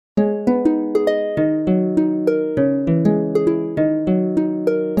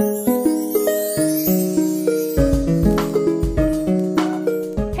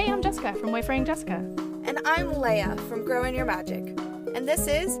Growing Your Magic. And this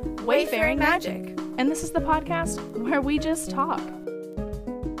is Wayfaring Magic. And this is the podcast where we just talk.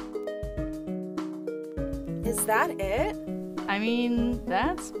 Is that it? I mean,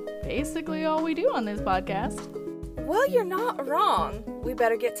 that's basically all we do on this podcast. Well, you're not wrong. We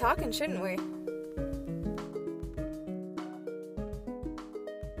better get talking, shouldn't we?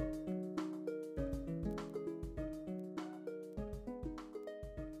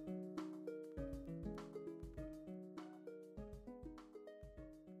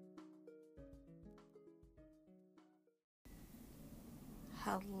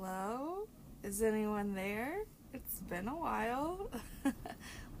 Hello? Is anyone there? It's been a while.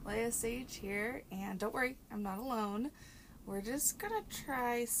 Leia Sage here, and don't worry, I'm not alone. We're just gonna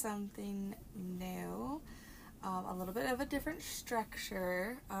try something new, a little bit of a different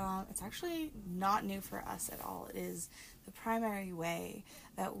structure. It's actually not new for us at all. It is the primary way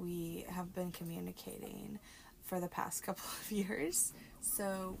that we have been communicating for the past couple of years.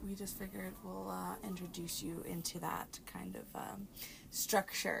 So we just figured we'll introduce you into that kind of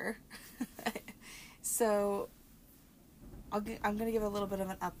structure. So I'm going to give a little bit of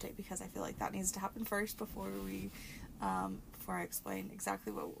an update because I feel like that needs to happen first before I explain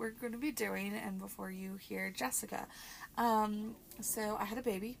exactly what we're going to be doing and before you hear Jessica. So I had a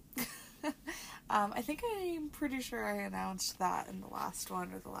baby. I think I'm pretty sure I announced that in the last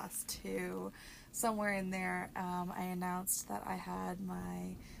one or the last two. Somewhere in there, I announced that I had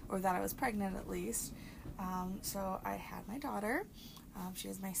that I was pregnant at least. So I had my daughter. She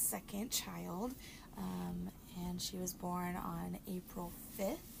was my second child, and she was born on April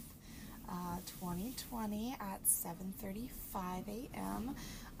 5th, 2020 at 7:35 a.m.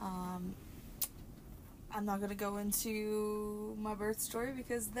 I'm not going to go into my birth story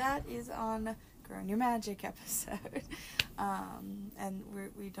because that is on Growing Your Magic episode. And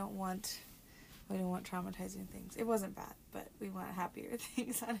we don't want traumatizing things. It wasn't bad, but we want happier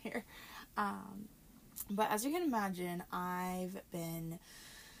things on here. But as you can imagine, I've been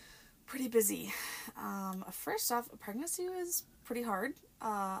pretty busy. First off, pregnancy was pretty hard,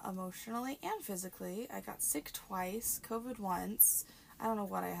 emotionally and physically. I got sick twice, COVID once. I don't know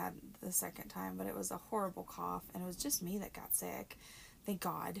what I had the second time, but it was a horrible cough, and it was just me that got sick. Thank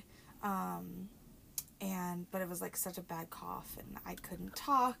God. But it was like such a bad cough, and I couldn't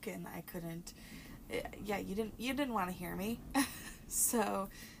talk, and I couldn't. You didn't want to hear me. So,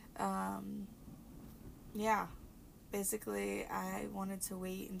 yeah. Basically, I wanted to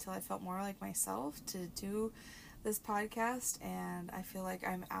wait until I felt more like myself to do this podcast, and I feel like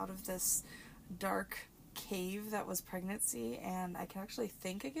I'm out of this dark cave that was pregnancy, and I can actually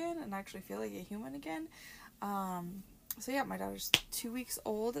think again and actually feel like a human again. So yeah, my daughter's 2 weeks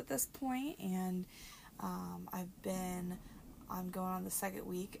old at this point, and I'm going on the second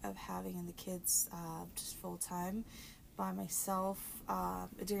week of having the kids just full time by myself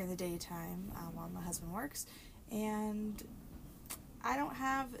during the daytime while my husband works, and I don't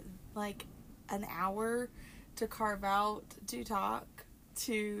have like an hour to carve out to talk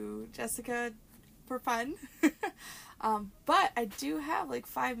to Jessica for fun. But I do have like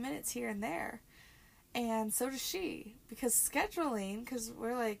 5 minutes here and there, and so does she, because scheduling, because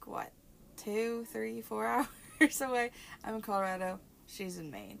we're like 2, 3, 4 hours away. I'm in Colorado, she's in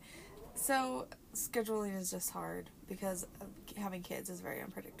Maine, so scheduling is just hard because having kids is very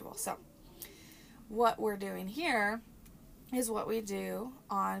unpredictable. So what we're doing here is what we do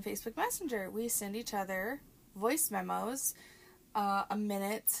on Facebook Messenger. We send each other voice memos, a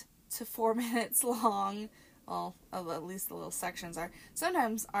minute to 4 minutes long. Well, at least the little sections are.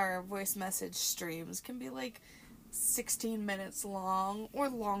 Sometimes our voice message streams can be like 16 minutes long or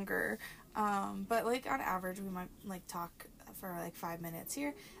longer. But like on average we might like talk for like 5 minutes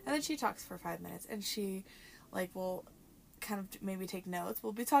here, and then she talks for 5 minutes, and she like will kind of maybe take notes.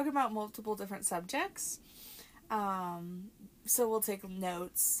 We'll be talking about multiple different subjects. So we'll take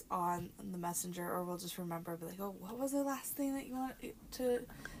notes on the messenger, or we'll just remember, be like, oh, what was the last thing that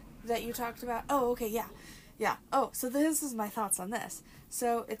you talked about? Oh, okay, yeah. Oh, so this is my thoughts on this.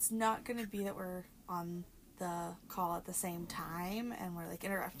 So it's not going to be that we're on the call at the same time and we're like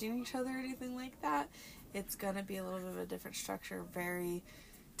interrupting each other or anything like that. It's going to be a little bit of a different structure, very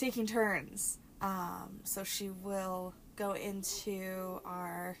taking turns. So she will go into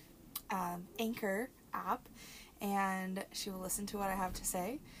our Anchor app, and she will listen to what I have to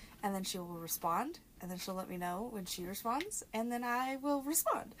say, and then she will respond, and then she'll let me know when she responds, and then I will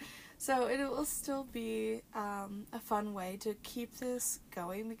respond. So it will still be a fun way to keep this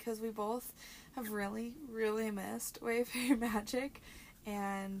going, because we both have really, really missed Wayfaring Magic,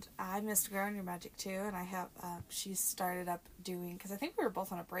 and I missed Growing Your Magic too, and I have, she started up doing, because I think we were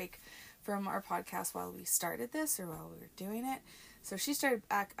both on a break from our podcast while we started this or while we were doing it. So she started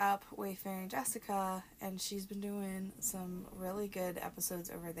back up Wayfaring Jessica, and she's been doing some really good episodes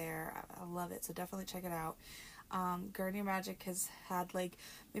over there. I love it, so definitely check it out. Gardening Magic has had like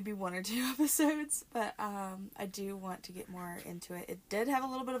maybe 1 or 2 episodes, but I do want to get more into it. It did have a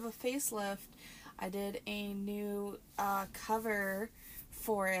little bit of a facelift. I did a new cover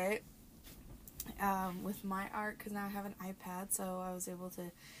for it with my art, because now I have an iPad, so I was able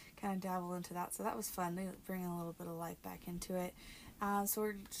to kind of dabble into that. So that was fun, bringing a little bit of life back into it. So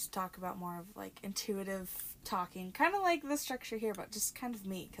we're just talk about more of like intuitive talking, kind of like the structure here, but just kind of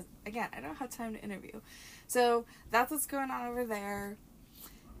me, because again, I don't have time to interview. So that's what's going on over there.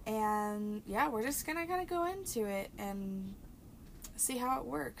 And yeah, we're just gonna kind of go into it and see how it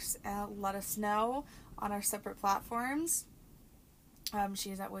works. Let us know on our separate platforms.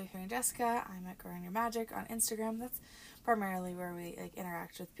 She's at Wayfaring Jessica. I'm at Growing Your Magic on Instagram. That's primarily where we like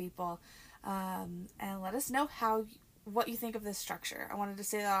interact with people. And let us know what you think of this structure. I wanted to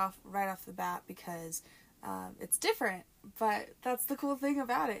say that right off the bat because it's different, but that's the cool thing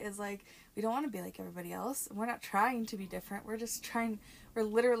about it, is like we don't want to be like everybody else. We're not trying to be different. We're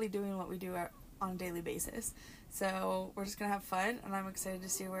literally doing what we do on a daily basis. So we're just gonna have fun, and I'm excited to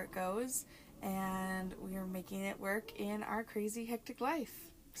see where it goes. And we are making it work in our crazy, hectic life.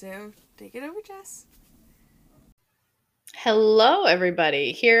 So take it over, Jess. Hello,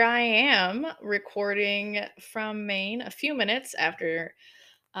 everybody. Here I am recording from Maine a few minutes after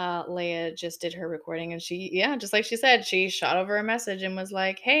Leia just did her recording. And just like she said, she shot over a message and was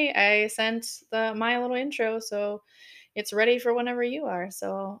like, hey, I sent my little intro, so it's ready for whenever you are.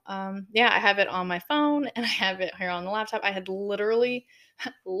 So I have it on my phone and I have it here on the laptop. I had literally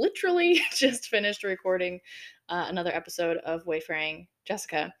just finished recording another episode of Wayfaring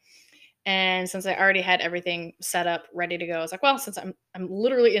Jessica. And since I already had everything set up, ready to go, I was like, well, since I'm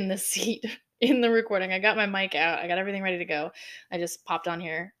literally in this seat in the recording, I got my mic out, I got everything ready to go. I just popped on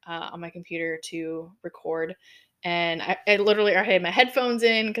here on my computer to record. And I had my headphones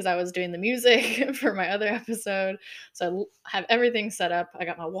in because I was doing the music for my other episode. So I have everything set up. I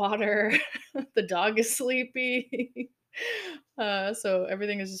got my water. The dog is sleepy. So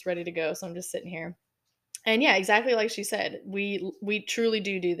everything is just ready to go. So I'm just sitting here. And yeah, exactly like she said, we truly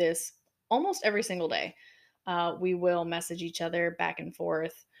do this almost every single day. We will message each other back and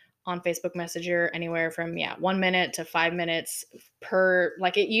forth on Facebook Messenger, anywhere from 1 minute to 5 minutes per.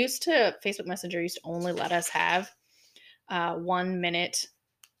 Like Facebook Messenger used to only let us have 1 minute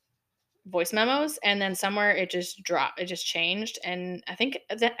voice memos, and then somewhere it just changed, and I think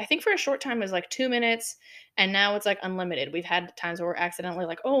for a short time it was like 2 minutes, and now it's like unlimited. We've had times where we're accidentally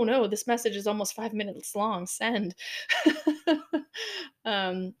like, oh no, this message is almost 5 minutes long, send.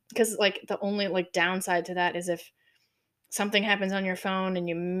 Because like the only like downside to that is if something happens on your phone and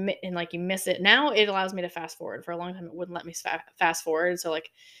you miss it. Now it allows me to fast forward. For a long time it wouldn't let me fast forward, so like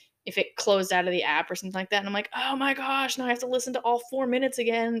if it closed out of the app or something like that, and I'm like, oh my gosh, now I have to listen to all 4 minutes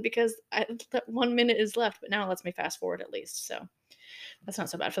again because that 1 minute is left. But now it lets me fast forward at least, so that's not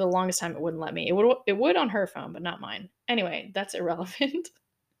so bad. For the longest time, it wouldn't let me. It would on her phone, but not mine. Anyway, that's irrelevant.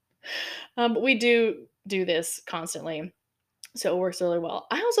 But we do this constantly, so it works really well.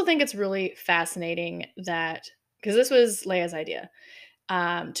 I also think it's really fascinating that, because this was Leia's idea,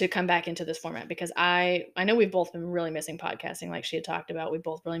 to come back into this format, because I know we've both been really missing podcasting, like she had talked about. We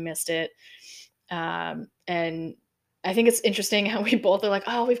both really missed it. And I think it's interesting how we both are like,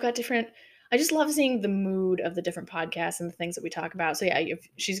 oh, we've got different. I just love seeing the mood of the different podcasts and the things that we talk about. So yeah, I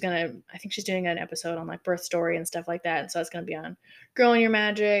think she's doing an episode on like birth story and stuff like that. And so it's going to be on Growing Your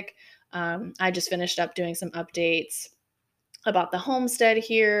Magic. I just finished up doing some updates about the homestead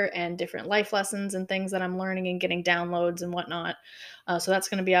here and different life lessons and things that I'm learning and getting downloads and whatnot. So that's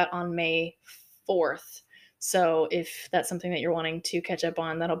going to be out on May 4th. So if that's something that you're wanting to catch up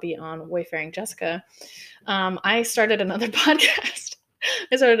on, that'll be on Wayfaring Jessica. I started another podcast.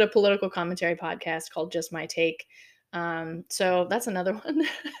 I started a political commentary podcast called Just My Take. So that's another one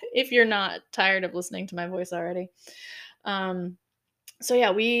if you're not tired of listening to my voice already. So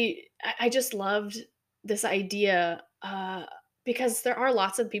yeah, I just loved this idea, because there are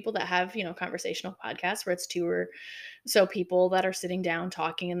lots of people that have, conversational podcasts where it's 2 or so people that are sitting down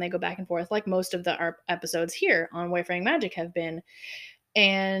talking and they go back and forth, like most of our episodes here on Wayfaring Magic have been.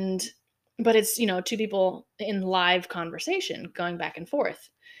 But it's, 2 people in live conversation going back and forth.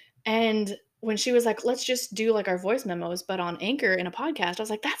 And when she was like, let's just do like our voice memos, but on Anchor in a podcast, I was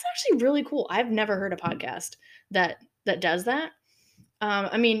like, that's actually really cool. I've never heard a podcast that does that.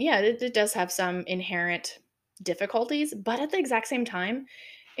 I mean, yeah, it does have some inherent difficulties, but at the exact same time,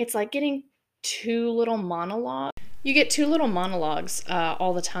 it's like getting 2 little monologues you get two little monologues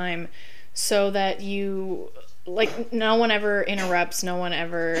all the time, so that you, like, no one ever interrupts. No one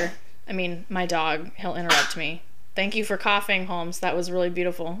ever. I mean, my dog, he'll interrupt me. Thank you for coughing, Holmes. That was really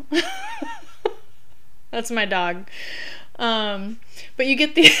beautiful. That's my dog. But you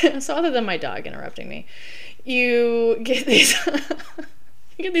get the so other than my dog interrupting me, you get these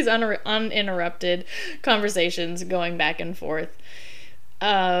you get these uninterrupted conversations going back and forth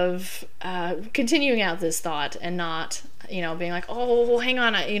of continuing out this thought, and not, being like, oh, well, hang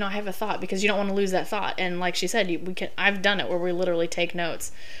on, I have a thought, because you don't want to lose that thought. And like she said, I've done it where we literally take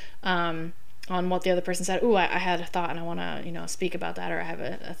notes on what the other person said. Ooh, I had a thought and I want to, speak about that, or I have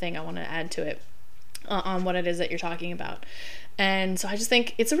a thing I want to add to it on what it is that you're talking about. And so I just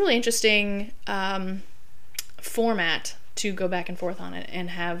think it's a really interesting format to go back and forth on it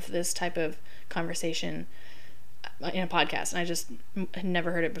and have this type of conversation in a podcast. And I just had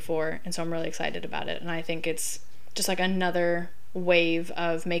never heard it before, and so I'm really excited about it. And I think it's just like another wave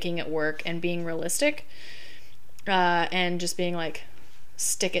of making it work and being realistic, and just being like,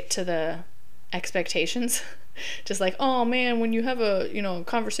 stick it to the expectations. Just like, oh man, when you have a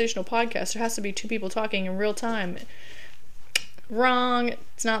conversational podcast, there has to be two people talking in real time. Wrong.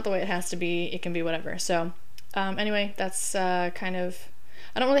 It's not the way it has to be. It can be whatever. So anyway, that's kind of,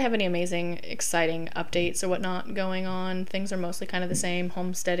 I don't really have any amazing, exciting updates or whatnot going on. Things are mostly kind of the same,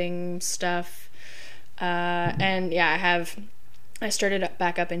 homesteading stuff. And yeah, I started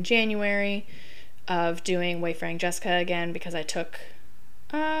back up in January of doing Wayfaring Jessica again, because I took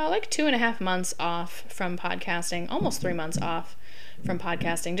like 2.5 months off from podcasting, almost 3 months off from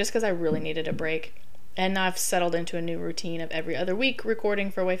podcasting, just because I really needed a break. And now I've settled into a new routine of every other week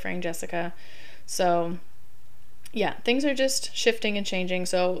recording for Wayfaring Jessica. So yeah, things are just shifting and changing.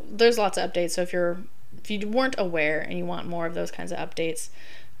 So there's lots of updates. So if you weren't aware and you want more of those kinds of updates,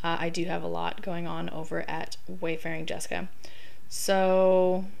 I do have a lot going on over at Wayfaring Jessica.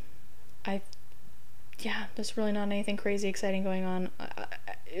 So there's really not anything crazy exciting going on.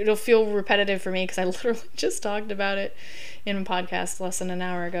 It'll feel repetitive for me because I literally just talked about it in a podcast less than an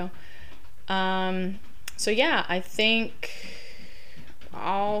hour ago. So yeah, I think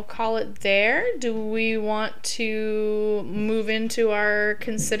I'll call it there. Do we want to move into our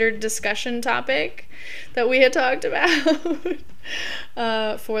considered discussion topic that we had talked about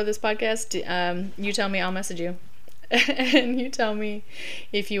for this podcast? You tell me, I'll message you. And you tell me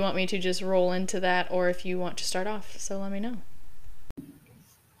if you want me to just roll into that, or if you want to start off. So let me know.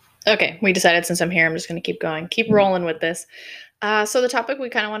 Okay, we decided since I'm here, I'm just going to keep going. Keep rolling with this. So the topic we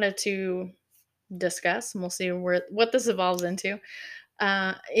kind of wanted to discuss, and we'll see what this evolves into,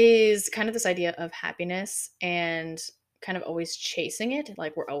 is kind of this idea of happiness and kind of always chasing it.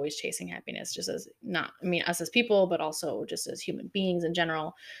 Like, we're always chasing happiness, just as us as people, but also just as human beings in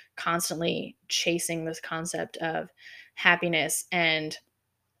general, constantly chasing this concept of happiness and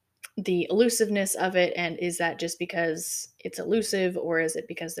the elusiveness of it. And is that just because it's elusive, or is it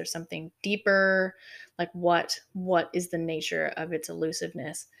because there's something deeper? Like, what is the nature of its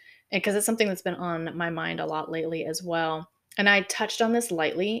elusiveness? And because it's something that's been on my mind a lot lately as well. And I touched on this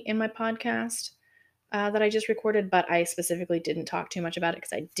lightly in my podcast that I just recorded, but I specifically didn't talk too much about it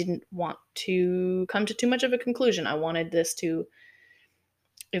because I didn't want to come to too much of a conclusion. I wanted this to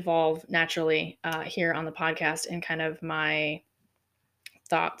evolve naturally here on the podcast, and kind of my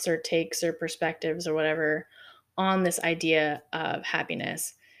thoughts or takes or perspectives or whatever on this idea of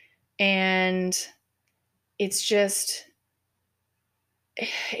happiness. And it's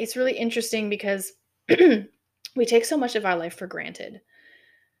really interesting because we take so much of our life for granted.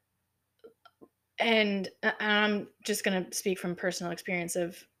 And I'm just going to speak from personal experience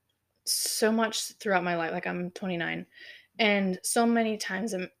of so much throughout my life. Like, I'm 29, and so many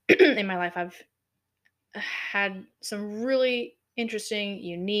times in my life, I've had some really interesting,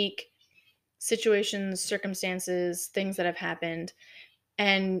 unique situations, circumstances, things that have happened,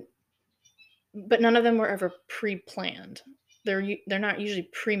 but none of them were ever pre-planned. They're not usually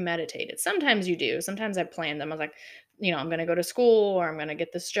premeditated. Sometimes you do. Sometimes I planned them. I was like, I'm going to go to school, or I'm going to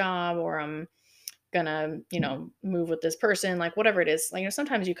get this job, or I'm gonna, move with this person, like whatever it is. Like,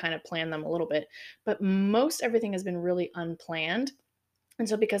 sometimes you kind of plan them a little bit, but most everything has been really unplanned. And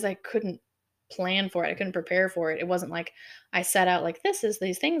so because I couldn't plan for it, I couldn't prepare for it. It wasn't like I set out like, this is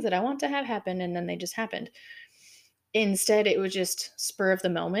these things that I want to have happen, and then they just happened. Instead, it was just spur of the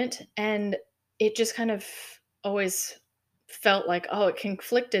moment. And it just kind of always felt like, it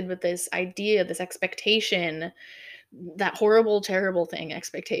conflicted with this idea, this expectation, that horrible, terrible thing,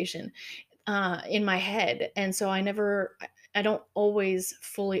 expectation in my head. And so I don't always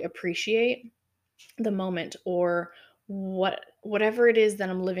fully appreciate the moment, or whatever it is that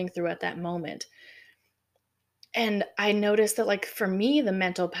I'm living through at that moment. And I noticed that, like, for me, the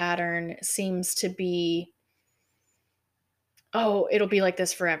mental pattern seems to be, "Oh, it'll be like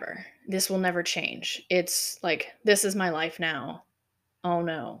this forever. This will never change. It's like, this is my life now. Oh,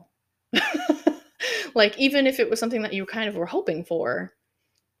 no." Like, even if it was something that you kind of were hoping for,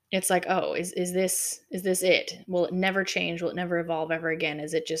 it's like, "Oh, is this it? Will it never change? Will it never evolve ever again?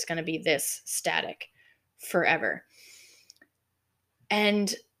 Is it just gonna be this static forever?"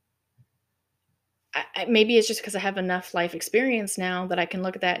 And maybe it's just because I have enough life experience now that I can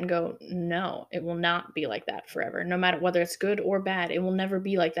look at that and go, "No, it will not be like that forever. No matter whether it's good or bad, it will never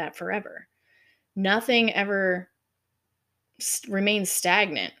be like that forever. Nothing ever remains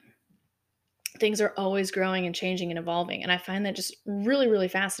stagnant. Things are always growing and changing and evolving." And I find that just really, really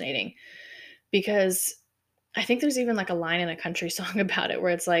fascinating, because I think there's even like a line in a country song about it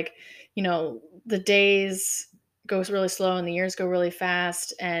where it's like, the days goes really slow and the years go really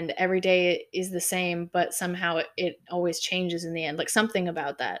fast, and every day is the same, but somehow it always changes in the end. Like, something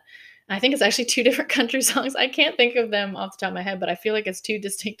about that. And I think it's actually two different country songs. I can't think of them off the top of my head, but I feel like it's two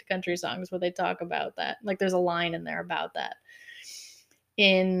distinct country songs where they talk about that. Like, there's a line in there about that.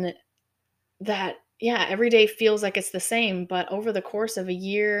 In that, yeah, every day feels like it's the same, but over the course of a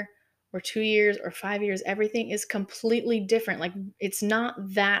year or 2 years or 5 years, everything is completely different. Like, it's not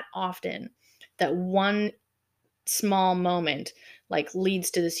that often that one small moment, like, leads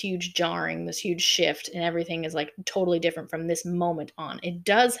to this huge jarring, this huge shift, and everything is, like, totally different from this moment on. It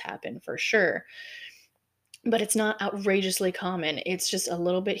does happen for sure, but it's not outrageously common. It's just a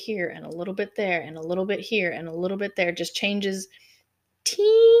little bit here and a little bit there and a little bit here and a little bit there, just changes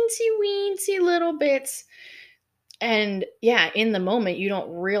teensy weensy little bits. And yeah, in the moment, you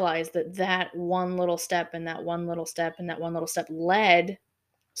don't realize that that one little step and that one little step and that one little step led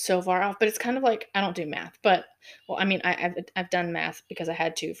so far off. But it's kind of like, I don't do math, but well, I mean, I've done math because I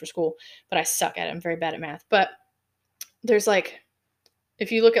had to for school, but I suck at it. I'm very bad at math. But there's like,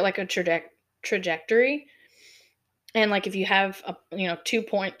 if you look at like a trajectory, and like if you have a,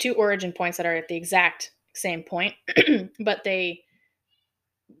 2 origin points that are at the exact same point, but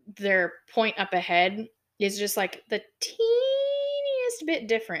their point up ahead is just like the teeniest bit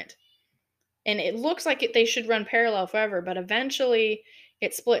different. And it looks like they should run parallel forever, but eventually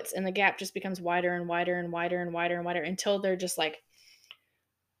it splits and the gap just becomes wider and wider and wider and wider and wider until they're just like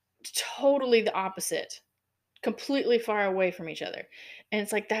totally the opposite, completely far away from each other. And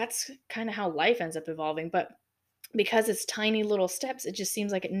it's like, that's kind of how life ends up evolving. But because it's tiny little steps, it just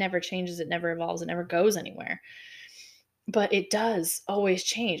seems like it never changes, it never evolves, it never goes anywhere. But it does always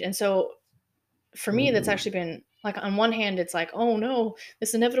change. And so for me, that's actually been like, on one hand, it's like, oh no,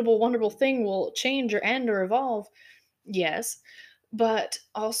 this inevitable, wonderful thing will change or end or evolve. Yes. But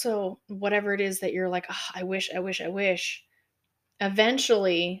also, whatever it is that you're like, oh, I wish, I wish, I wish,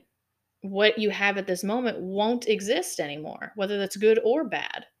 eventually, what you have at this moment won't exist anymore, whether that's good or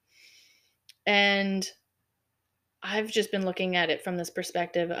bad. And I've just been looking at it from this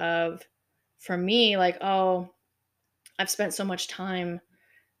perspective of, for me, like, oh, I've spent so much time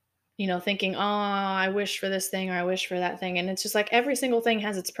thinking, "Oh, I wish for this thing or I wish for that thing." And it's just like every single thing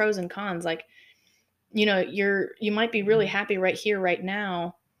has its pros and cons. Like, you might be really happy right here, right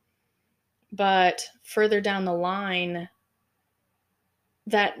now, but further down the line,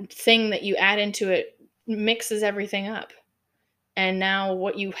 that thing that you add into it mixes everything up. And now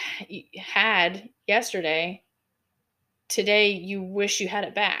what you had yesterday, today you wish you had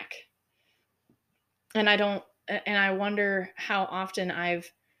it back. And I wonder how often I've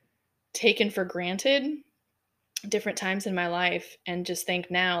taken for granted different times in my life and just think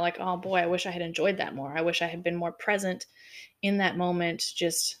now, like, oh boy, I wish I had enjoyed that more. I wish I had been more present in that moment,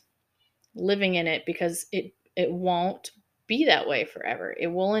 just living in it, because it won't be that way forever. It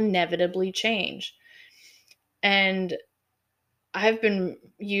will inevitably change. And I've been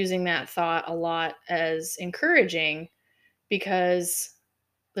using that thought a lot as encouraging, because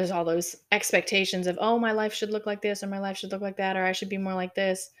there's all those expectations of, oh, my life should look like this or my life should look like that, or I should be more like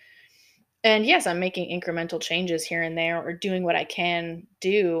this. And yes, I'm making incremental changes here and there or doing what I can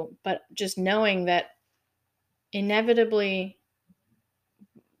do, but just knowing that inevitably,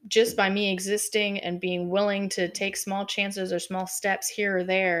 just by me existing and being willing to take small chances or small steps here or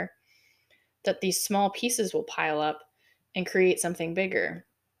there, that these small pieces will pile up and create something bigger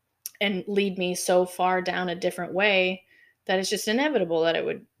and lead me so far down a different way that it's just inevitable that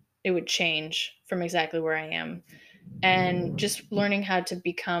it would change from exactly where I am. And just learning how to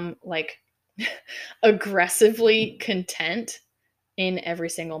become like aggressively content in every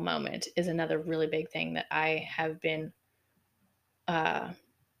single moment is another really big thing that I have been uh,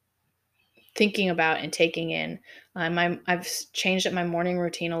 thinking about and taking in. I've changed up my morning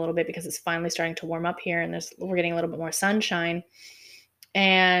routine a little bit because it's finally starting to warm up here, and we're getting a little bit more sunshine.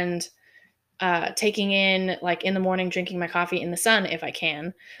 And taking in, like in the morning, drinking my coffee in the sun if I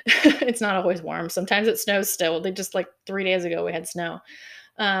can. It's not always warm. Sometimes it snows still. They just, like 3 days ago we had snow.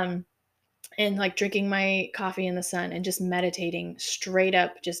 And like drinking my coffee in the sun and just meditating straight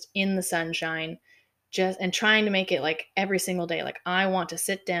up just in the sunshine, and trying to make it like every single day. Like I want to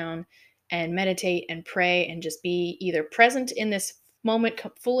sit down and meditate and pray and just be either present in this moment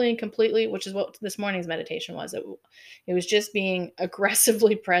fully and completely, which is what this morning's meditation was. It was just being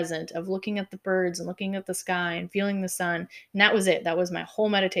aggressively present, of looking at the birds and looking at the sky and feeling the sun. And that was it. That was my whole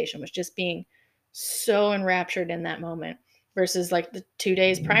meditation, was just being so enraptured in that moment. Versus like the 2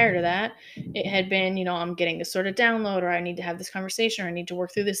 days prior to that, it had been, I'm getting this sort of download, or I need to have this conversation, or I need to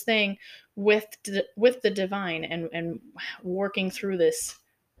work through this thing with the divine, and working through this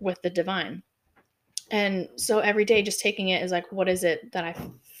with the divine. And so every day just taking it as like, what is it that I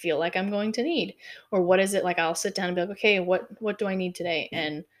feel like I'm going to need? Or what is it, like I'll sit down and be like, okay, what do I need today?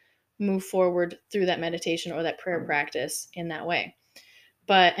 And move forward through that meditation or that prayer practice in that way.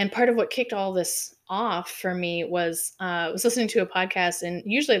 And part of what kicked all this off for me was listening to a podcast, and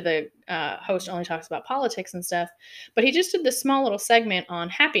usually the host only talks about politics and stuff, but he just did this small little segment on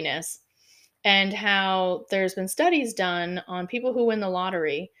happiness, and how there's been studies done on people who win the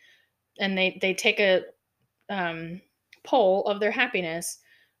lottery, and they take a poll of their happiness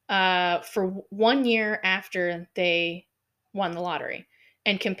for 1 year after they won the lottery,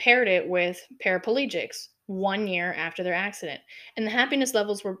 and compared it with paraplegics 1 year after their accident, and the happiness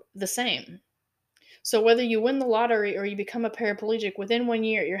levels were the same. So whether you win the lottery or you become a paraplegic, within 1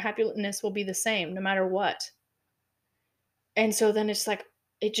 year, your happiness will be the same no matter what. And so then it's like,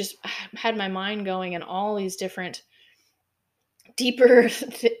 it just had my mind going in all these different deeper,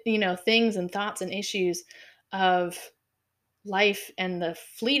 things and thoughts and issues of life, and the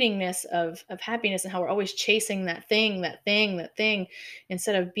fleetingness of happiness, and how we're always chasing that thing,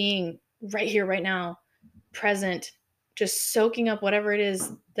 instead of being right here, right now, present, just soaking up whatever it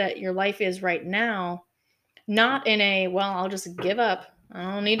is that your life is right now, not in a, well, I'll just give up, I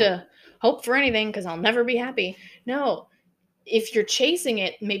don't need to hope for anything because I'll never be happy. No, if you're chasing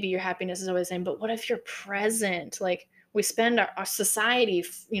it, maybe your happiness is always the same, but what if you're present? Like, we spend our society,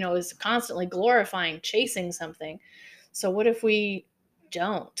 is constantly glorifying chasing something. So what if we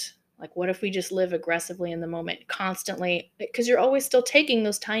don't? Like, what if we just live aggressively in the moment constantly? Because you're always still taking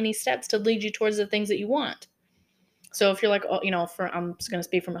those tiny steps to lead you towards the things that you want. So if you're like, I'm just going to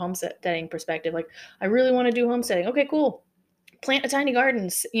speak from a homesteading perspective. Like, I really want to do homesteading. Okay, cool. Plant a tiny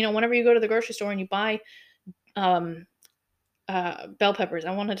garden. Whenever you go to the grocery store and you buy bell peppers.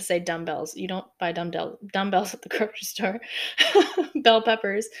 I wanted to say dumbbells. You don't buy dumbbells at the grocery store. Bell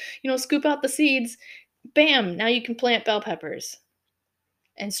peppers. Scoop out the seeds. Bam! Now you can plant bell peppers.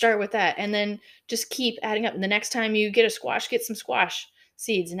 And start with that. And then just keep adding up. And the next time you get a squash, get some squash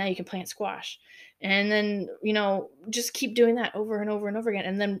seeds. And now you can plant squash. And then, just keep doing that over and over and over again.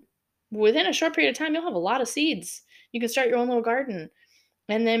 And then within a short period of time, you'll have a lot of seeds. You can start your own little garden.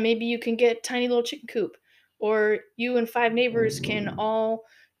 And then maybe you can get a tiny little chicken coop. Or you and 5 neighbors can all,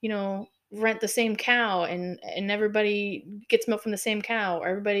 rent the same cow, and everybody gets milk from the same cow, or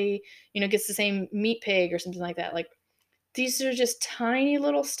everybody, gets the same meat pig or something like that. Like, these are just tiny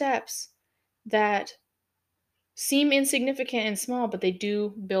little steps that seem insignificant and small, but they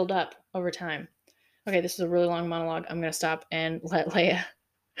do build up over time. Okay, this is a really long monologue. I'm going to stop and let Leah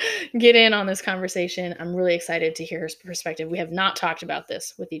get in on this conversation. I'm really excited to hear her perspective. We have not talked about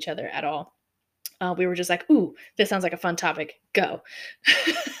this with each other at all. We were just like, ooh, this sounds like a fun topic. Go.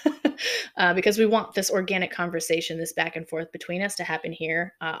 Because we want this organic conversation, this back and forth between us, to happen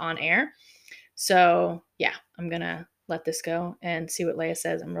here on air. So yeah, I'm going to let this go and see what Leah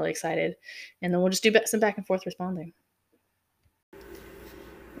says. I'm really excited. And then we'll just do some back and forth responding.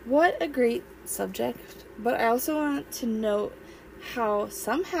 What a great subject. But I also want to note how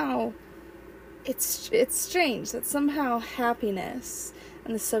somehow it's strange that somehow happiness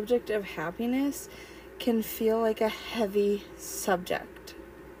and the subject of happiness can feel like a heavy subject.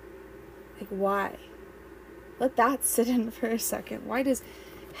 Like, why? Let that sit in for a second. Why does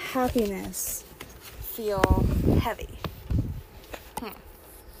happiness feel heavy?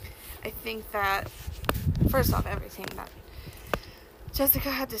 I think that, first off, everything that Jessica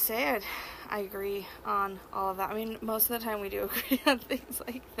had to say, I agree on all of that. I mean, most of the time we do agree on things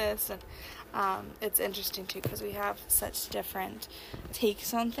like this, and it's interesting too, because we have such different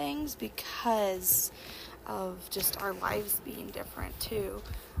takes on things because of just our lives being different too,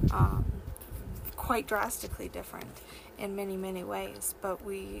 quite drastically different. in many, many ways, but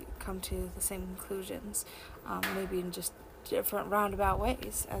we come to the same conclusions, maybe in just different roundabout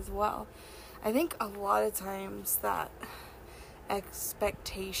ways as well. I think a lot of times that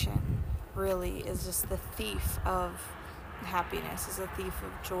expectation really is just the thief of happiness, is a thief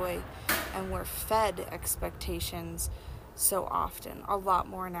of joy, and we're fed expectations so often, a lot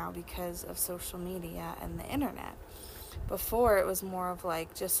more now because of social media and the internet. Before, it was more of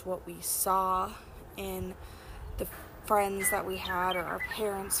like just what we saw in the friends that we had, or our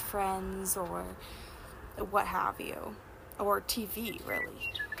parents' friends, or what have you, or TV,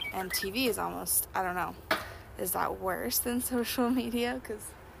 really. And TV is almost, I don't know, is that worse than social media? Because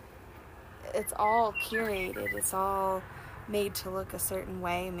it's all curated, it's all made to look a certain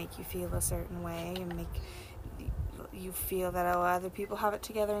way, make you feel a certain way, and make you feel that other people have it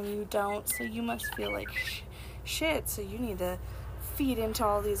together and you don't, so you must feel like shit, so you need to feed into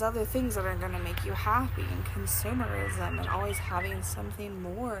all these other things that are going to make you happy, and consumerism, and always having something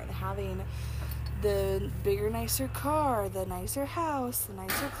more, and having the bigger, nicer car, the nicer house, the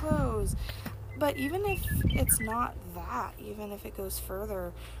nicer clothes. But even if it's not that, even if it goes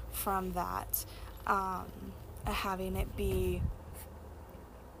further from that, having it be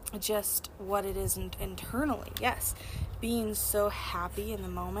just what it is internally, yes, being so happy in the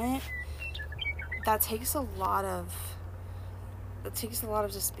moment, that takes a lot of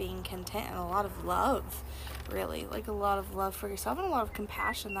just being content, and a lot of love, really, like a lot of love for yourself, and a lot of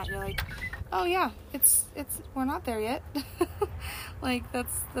compassion, that you're like, oh yeah, it's we're not there yet. Like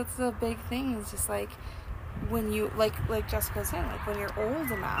that's a big thing. It's just like when you like Jessica was saying, like when you're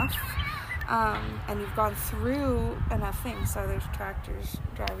old enough, and you've gone through enough things. So there's tractors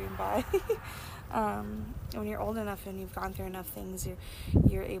driving by. When you're old enough and you've gone through enough things,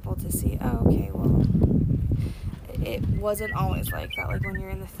 you're able to see, oh, okay, well, it wasn't always like that. Like when you're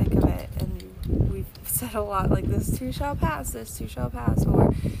in the thick of it, and we've said a lot, like this too shall pass,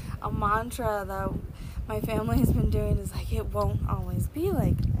 or a mantra that my family has been doing is like, it won't always be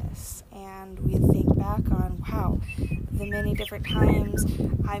like this. And we think back on, wow, the many different times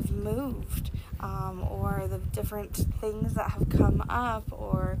I've moved, or the different things that have come up,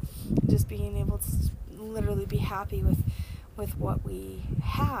 or just being able to literally be happy with what we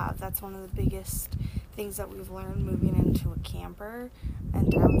have. That's one of the biggest things that we've learned moving into a camper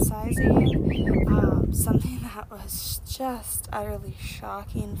and downsizing. Something that was just utterly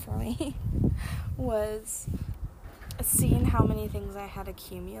shocking for me was seeing how many things I had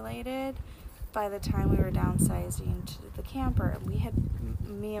accumulated by the time we were downsizing to the camper.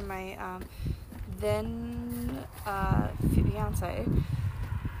 Me and my then fiance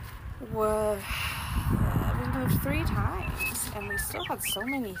we moved 3 times, and we still had so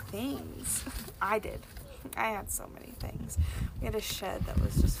many things. I had so many things. We had a shed that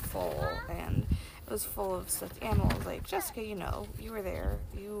was just full, and it was full of stuffed animals. Like, Jessica, you were there.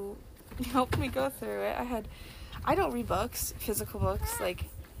 You helped me go through it. I don't read books, physical books, like,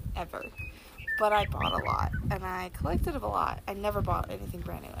 ever. But I bought a lot, and I collected a lot. I never bought anything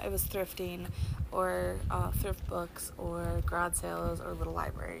brand new. It was thrifting, or thrift books, or garage sales, or little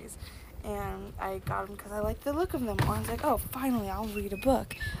libraries. And I got them because I liked the look of them. Or I was like, oh, finally, I'll read a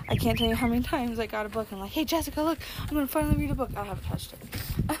book. I can't tell you how many times I got a book and I'm like, hey, Jessica, look, I'm going to finally read a book. I haven't touched it.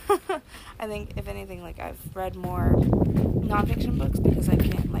 I think, if anything, like, I've read more nonfiction books because I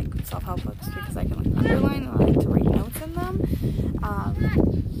can't, like, self-help books because I can, like, underline, and I like to write notes in them.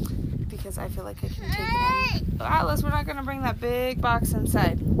 Because I feel like I can take it in. Atlas, we're not going to bring that big box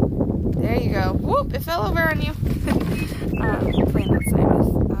inside. There you go. Whoop, it fell over on you. Playing outside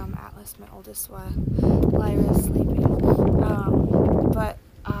with Atlas, my oldest, while Lyra's sleeping. But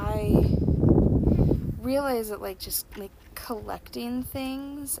I realized that, like, just, like, collecting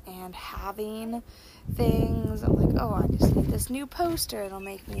things and having things, I'm like, oh, I just need this new poster, it'll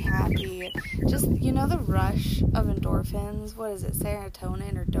make me happy. Just, the rush of endorphins, what is it,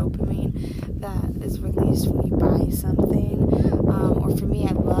 serotonin or dopamine, that is released when you buy something. Or for me,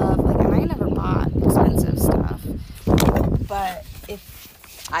 I love, like, and I never bought expensive stuff, but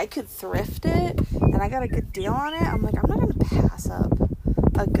if I could thrift it and I got a good deal on it, I'm like, I'm not going to pass up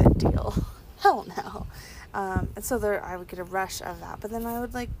a good deal. Hell no. And so I would get a rush of that, but then I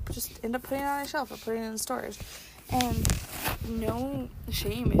would, like, just end up putting it on a shelf or putting it in stores. And no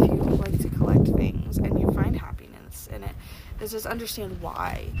shame if you like to collect things and you find happiness in it. It's just understand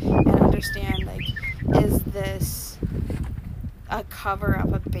why, and understand, like, is this a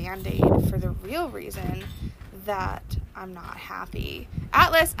cover-up, a band-aid for the real reason that I'm not happy?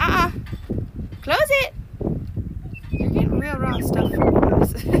 Atlas, close it! You're getting real raw stuff from me,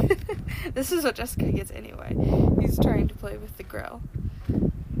 guys. This is what Jessica gets anyway. He's trying to play with the grill.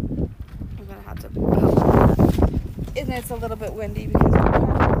 I'm gonna have to help with that. And it's a little bit windy because we're in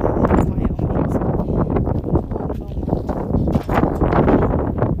Wyoming.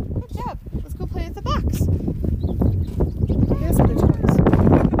 Good job. Let's go play with the box. He has other toys.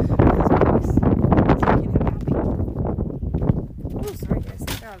 This box is making him happy. Oh, sorry guys.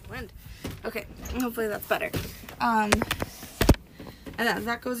 That was wind. Okay, hopefully that's better. And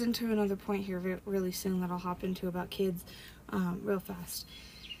that goes into another point here really soon that I'll hop into about kids real fast.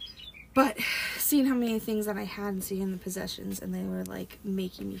 But seeing how many things that I had and seeing the possessions, and they were like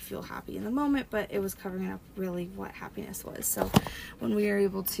making me feel happy in the moment, but it was covering up really what happiness was. So when we were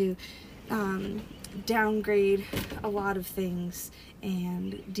able to downgrade a lot of things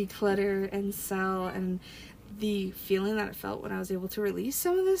and declutter and sell, and the feeling that it felt when I was able to release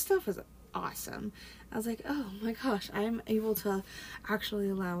some of this stuff was awesome. I was like, oh my gosh, I'm able to actually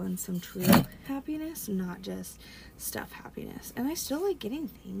allow in some true happiness, not just stuff happiness. And I still like getting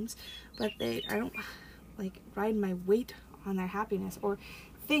things, but I don't like ride my weight on their happiness, or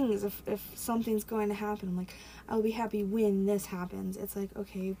things. If something's going to happen, I'm like, I'll be happy when this happens. It's like,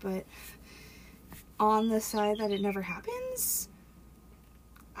 okay, but on the side that it never happens,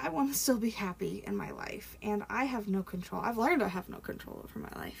 I want to still be happy in my life, and I have no control. I've learned I have no control over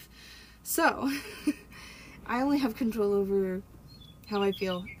my life. So, I only have control over how I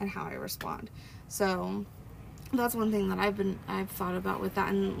feel and how I respond. So, that's one thing that I've thought about with that.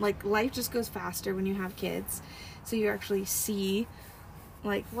 And like, life just goes faster when you have kids. So you actually see,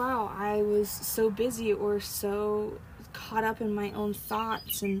 like, wow, I was so busy or so caught up in my own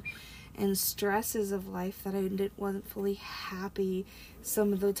thoughts and stresses of life that I wasn't fully happy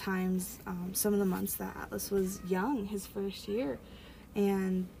some of the times, some of the months that Atlas was young, his first year.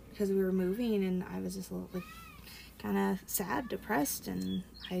 And because we were moving, and I was just a little, like, kind of sad, depressed, and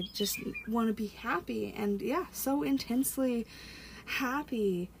I just want to be happy, and yeah, so intensely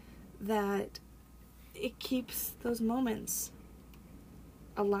happy that it keeps those moments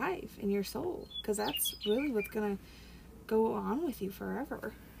alive in your soul, because that's really what's gonna go on with you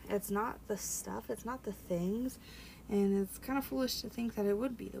forever. It's not the stuff, it's not the things, and it's kind of foolish to think that it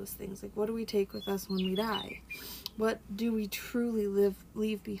would be those things. Like, what do we take with us when we die? What do we truly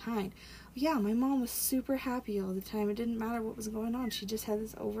leave behind? Yeah, my mom was super happy all the time. It didn't matter what was going on. She just had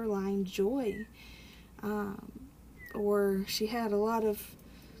this overlying joy. Or she had a lot of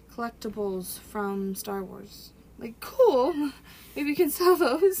collectibles from Star Wars. Like, cool. Maybe you can sell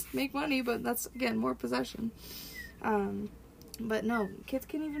those, make money, but that's, again, more possession. But no, kids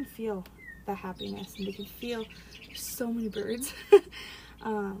can even feel the happiness, and they can feel so many birds.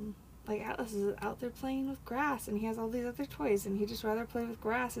 Like, Atlas is out there playing with grass, and he has all these other toys, and he'd just rather play with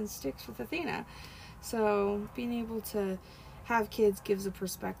grass and sticks with Athena. So being able to have kids gives a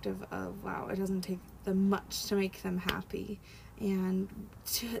perspective of, wow, it doesn't take them much to make them happy, and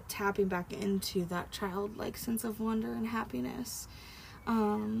tapping back into that childlike sense of wonder and happiness.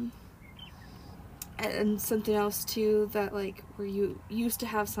 And something else too, that like, where you used to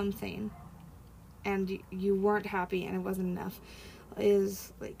have something and you weren't happy and it wasn't enough,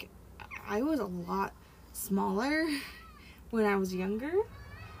 is like, I was a lot smaller when I was younger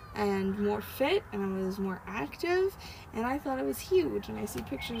and more fit, and I was more active, and I thought I was huge. And I see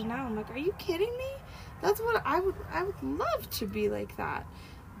pictures now, I'm like, are you kidding me? That's what I would love to be like that.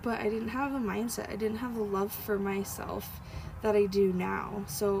 But I didn't have the mindset, I didn't have the love for myself that I do now.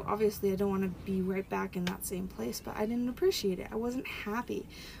 So obviously I don't want to be right back in that same place, but I didn't appreciate it. I wasn't happy.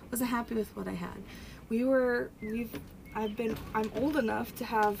 I wasn't happy with what I had. I'm old enough to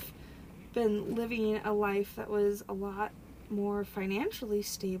have been living a life that was a lot more financially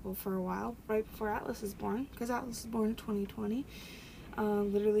stable for a while, right before Atlas was born, because Atlas was born in 2020,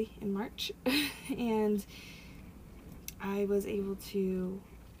 literally in March. And I was able to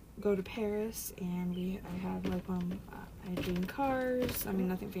go to Paris, and I had like I had dream cars. I mean,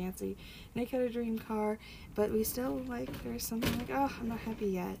 nothing fancy. Nick had a dream car, but we still, like, there's something like, oh, I'm not happy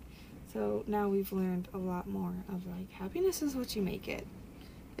yet. So now we've learned a lot more of, like, happiness is what you make it.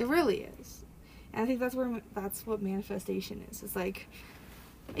 It really is. And I think that's what manifestation is. It's like,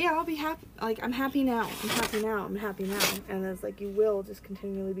 yeah, I'll be happy. Like, I'm happy now. I'm happy now. I'm happy now. And it's like, you will just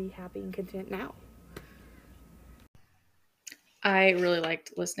continually be happy and content now. I really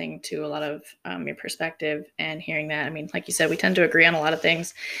liked listening to a lot of your perspective and hearing that. I mean, like you said, we tend to agree on a lot of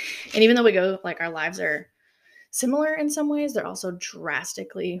things. And even though our lives are similar in some ways, they're also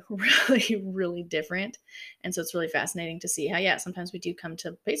drastically, really, really different. And so it's really fascinating to see how, yeah, sometimes we do come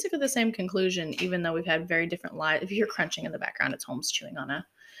to basically the same conclusion, even though we've had very different lives. If you hear crunching in the background, it's Holmes chewing on a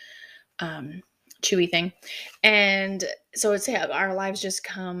chewy thing. And so it's, yeah, our lives just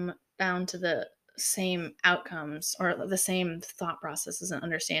come down to the same outcomes or the same thought processes and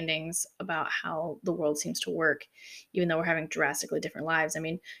understandings about how the world seems to work, even though we're having drastically different lives. I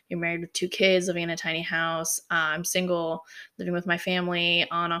mean, you're married with 2 kids, living in a tiny house. I'm single, living with my family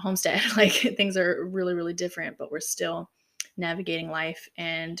on a homestead. Like things are really, really different, but we're still navigating life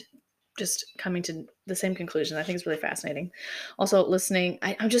and just coming to the same conclusion. I think it's really fascinating. Also, listening,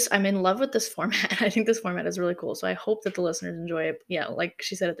 I'm in love with this format. I think this format is really cool. So I hope that the listeners enjoy it. Yeah, like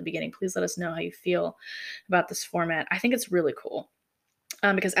she said at the beginning, please let us know how you feel about this format. I think it's really cool.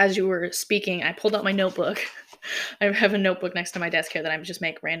 Because as you were speaking, I pulled out my notebook. I have a notebook next to my desk here that I just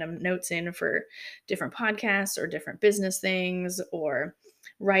make random notes in for different podcasts or different business things or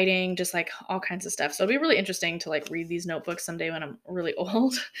writing, just like all kinds of stuff. So it'll be really interesting to like read these notebooks someday when I'm really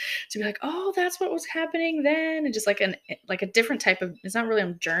old to be like, oh, that's what was happening then. And just like a different type of, it's not really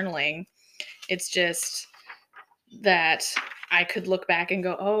I'm journaling. It's just that I could look back and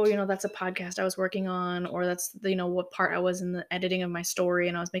go, oh, that's a podcast I was working on, or that's, what part I was in the editing of my story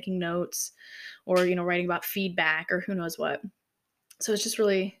and I was making notes, or, writing about feedback or who knows what. So it's just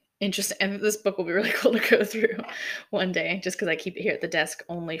really interesting. And this book will be really cool to go through one day, just because I keep it here at the desk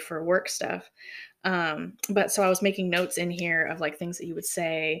only for work stuff. But so I was making notes in here of like things that you would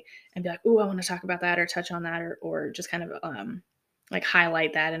say and be like, oh, I want to talk about that or touch on that or just kind of like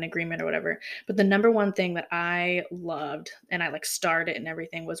highlight that in agreement or whatever. But the number one thing that I loved and I like starred it and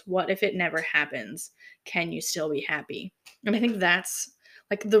everything was, what if it never happens? Can you still be happy? And I think that's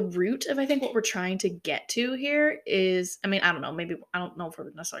like the root of I think what we're trying to get to here is, I mean, I don't know, maybe I don't know if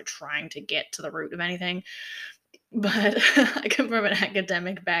we're necessarily trying to get to the root of anything, but I come from an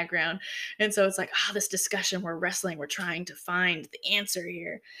academic background. And so it's like, this discussion, we're wrestling, we're trying to find the answer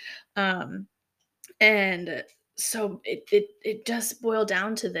here. Um, and so it does boil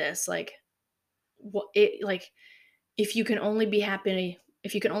down to this, like what it like if you can only be happy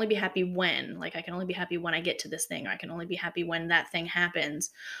if you can only be happy when, like, I can only be happy when I get to this thing, or I can only be happy when that thing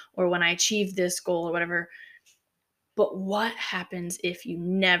happens, or when I achieve this goal or whatever. But what happens if you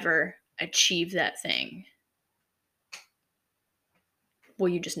never achieve that thing? Will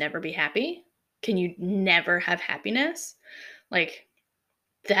you just never be happy? Can you never have happiness? Like,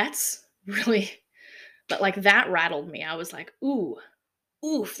 that's really, but like that rattled me. I was like, ooh,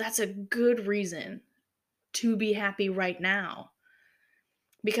 oof, that's a good reason to be happy right now.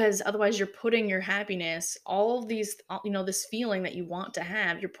 Because otherwise you're putting your happiness, all of these, this feeling that you want to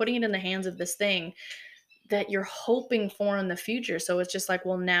have, you're putting it in the hands of this thing that you're hoping for in the future. So it's just like,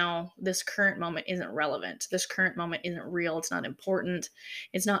 well, now this current moment isn't relevant. This current moment isn't real. It's not important.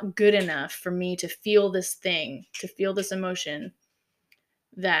 It's not good enough for me to feel this thing, to feel this emotion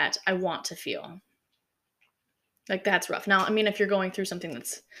that I want to feel. Like, that's rough. Now, I mean, if you're going through something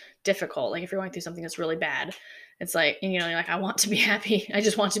that's difficult, like if you're going through something that's really bad, it's like, and, you're like, I want to be happy. I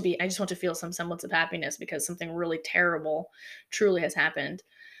just want to feel some semblance of happiness because something really terrible truly has happened.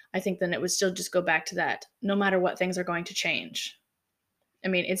 I think then it would still just go back to that. No matter what, things are going to change. I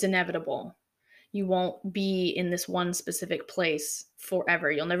mean, it's inevitable. You won't be in this one specific place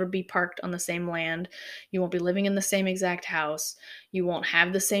forever. You'll never be parked on the same land. You won't be living in the same exact house. You won't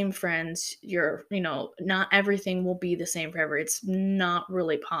have the same friends. Not everything will be the same forever. It's not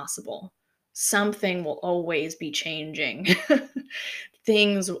really possible. Something will always be changing.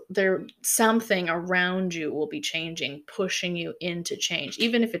 Something around you will be changing, pushing you into change,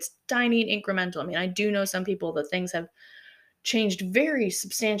 even if it's tiny and incremental. I mean, I do know some people that things have changed very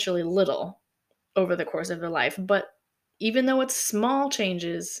substantially little over the course of their life. But even though it's small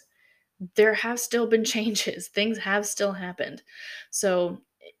changes, there have still been changes. Things have still happened. So,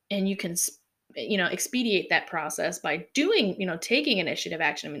 and you can, expedite that process by doing, taking initiative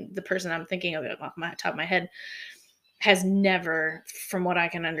action. I mean, the person I'm thinking of off my top of my head has never, from what I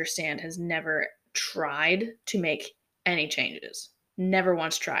can understand, has never tried to make any changes. Never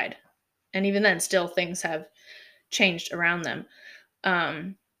once tried. And even then, still things have changed around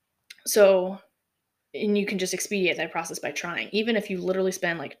them. So, and you can just expedite that process by trying. Even if you literally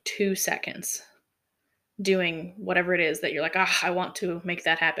spend like 2 seconds doing whatever it is that you're like, I want to make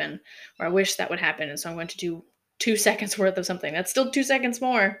that happen, or I wish that would happen. And so I'm going to do 2 seconds worth of something. That's still 2 seconds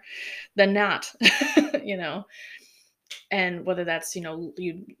more than not, And whether that's,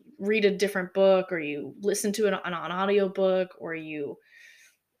 you read a different book or you listen to it on an audio book or I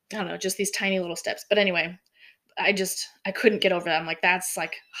don't know, just these tiny little steps. But anyway, I couldn't get over that. I'm like, that's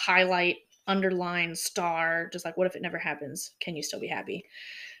like highlight, underline, star, just like, what if it never happens? Can you still be happy?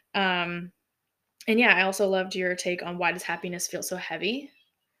 And yeah, I also loved your take on why does happiness feel so heavy?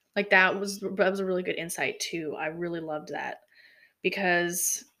 Like that was a really good insight too. I really loved that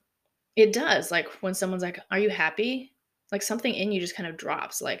because it does. Like when someone's like, are you happy? Like something in you just kind of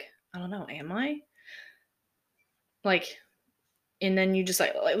drops. Like, I don't know, am I? Like, and then you just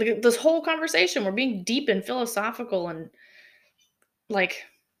like look at this whole conversation. We're being deep and philosophical and like,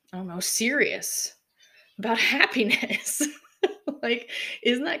 I don't know, serious about happiness. Like,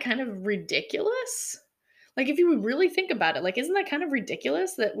 isn't that kind of ridiculous? Like, if you would really think about it, like, isn't that kind of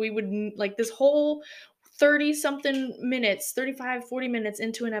ridiculous that we would like this whole 30 something minutes, 35, 40 minutes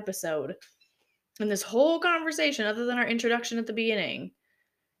into an episode, and this whole conversation, other than our introduction at the beginning,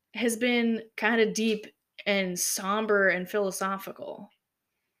 has been kind of deep and somber and philosophical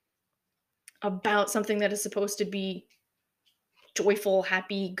about something that is supposed to be joyful,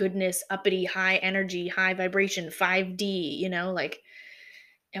 happy, goodness, uppity, high energy, high vibration, 5D, like,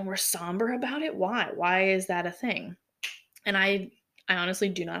 and we're somber about it. Why is that a thing? And I honestly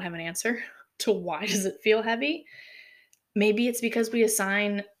do not have an answer to why does it feel heavy. Maybe it's because we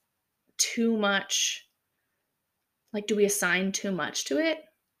assign too much. Like, do we assign too much to it?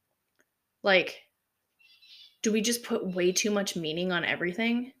 Like, do we just put way too much meaning on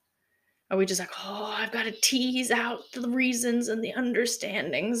everything? Are we just like, oh, I've got to tease out the reasons and the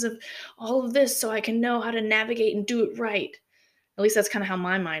understandings of all of this so I can know how to navigate and do it right? At least that's kind of how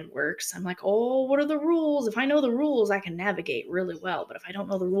my mind works. I'm like, oh, what are the rules? If I know the rules, I can navigate really well. But if I don't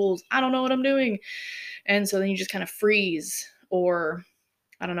know the rules, I don't know what I'm doing. And so then you just kind of freeze, or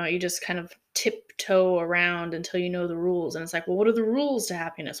I don't know, you just kind of tiptoe around until you know the rules. And it's like, well, what are the rules to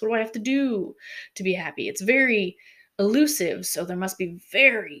happiness? What do I have to do to be happy? It's very elusive. So there must be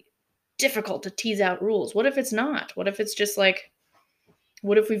very difficult to tease out rules. What if it's not? What if it's just like,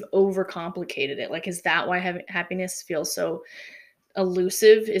 what if we've overcomplicated it? Like, is that why happiness feels so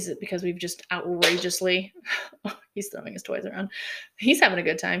elusive? Is it because we've just outrageously he's throwing his toys around, he's having a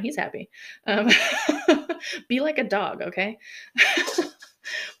good time, he's happy. um, be like a dog, okay?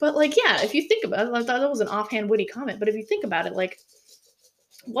 But like, yeah, if you think about it, I thought that was an offhand witty comment, but if you think about it, like,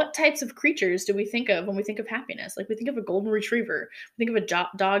 what types of creatures do we think of when we think of happiness? Like, we think of a golden retriever, we think of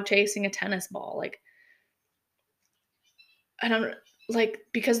a dog chasing a tennis ball. Like, I don't, like,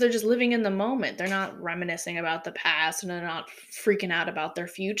 because they're just living in the moment. They're not reminiscing about the past and they're not freaking out about their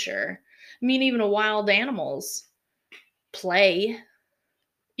future. I mean, even wild animals play,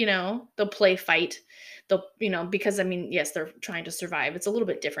 they'll play fight. They'll, because I mean, yes, they're trying to survive. It's a little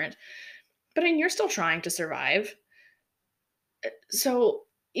bit different. But I mean, you're still trying to survive. So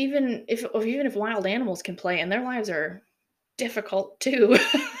even if wild animals can play and their lives are difficult too,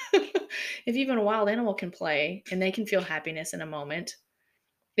 if even a wild animal can play and they can feel happiness in a moment,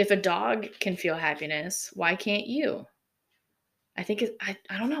 if a dog can feel happiness, why can't you? I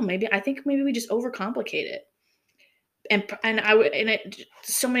don't know. Maybe we just overcomplicate it. And I would, and it,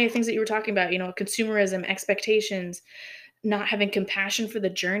 so many things that you were talking about, consumerism, expectations, not having compassion for the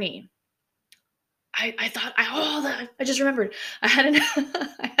journey. I just remembered I had an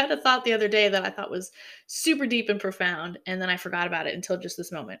I had a thought the other day that I thought was super deep and profound, and then I forgot about it until just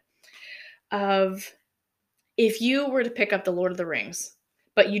this moment. Of, if you were to pick up the Lord of the Rings,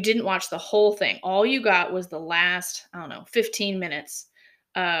 but you didn't watch the whole thing, all you got was the last, I don't know, 15 minutes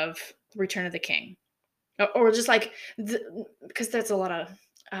of Return of the King, or just like, because that's a lot of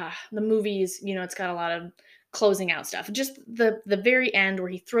the movies. It's got a lot of closing out stuff. Just the very end where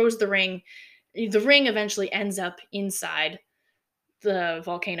he throws the ring. The ring eventually ends up inside the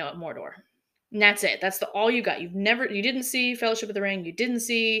volcano at Mordor. And that's it. That's all you got. You didn't see Fellowship of the Ring. You didn't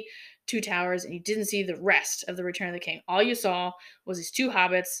see Two Towers, and you didn't see the rest of the Return of the King. All you saw was these two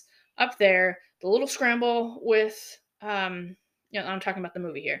hobbits up there, the little scramble with, I'm talking about the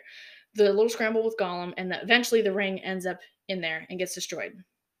movie here, the little scramble with Gollum, and eventually the ring ends up in there and gets destroyed.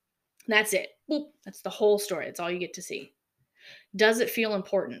 That's it. Boop. That's the whole story. That's all you get to see. Does it feel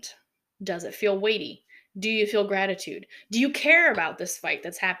important? Does it feel weighty? Do you feel gratitude? Do you care about this fight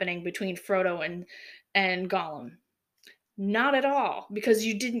that's happening between Frodo and Gollum? Not at all, because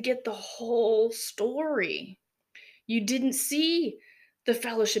you didn't get the whole story. You didn't see the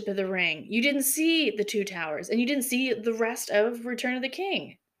Fellowship of the Ring. You didn't see the Two Towers, and you didn't see the rest of Return of the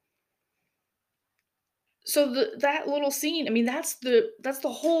King. So that little scene, I mean, that's the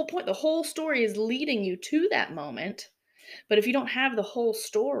whole point. The whole story is leading you to that moment. But if you don't have the whole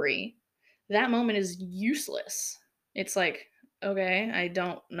story, that moment is useless. It's like, okay, I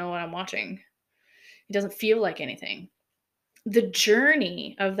don't know what I'm watching. It doesn't feel like anything. The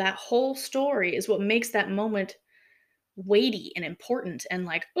journey of that whole story is what makes that moment weighty and important and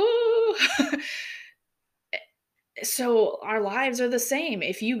like, oh. So our lives are the same.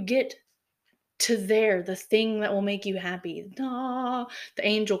 If you get to the thing that will make you happy, the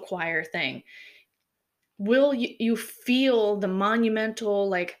angel choir thing, will you feel the monumental,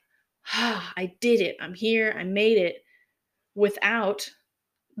 like, I did it, I'm here, I made it, without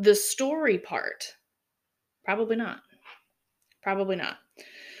the story part? Probably not. Probably not.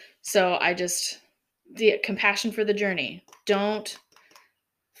 So the compassion for the journey. Don't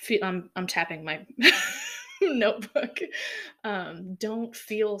feel, I'm tapping my notebook. Don't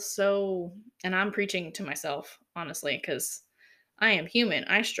feel so, and I'm preaching to myself, honestly, because I am human.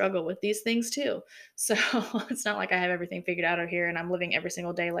 I struggle with these things too. So it's not like I have everything figured out here and I'm living every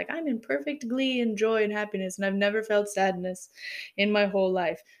single day like I'm in perfect glee and joy and happiness and I've never felt sadness in my whole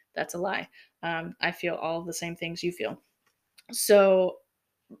life. That's a lie. I feel all of the same things you feel. So,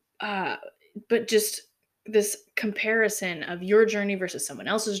 uh, but just this comparison of your journey versus someone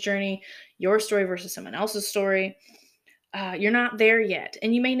else's journey, your story versus someone else's story, you're not there yet,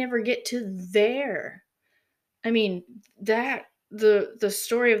 and you may never get to there. I mean, that the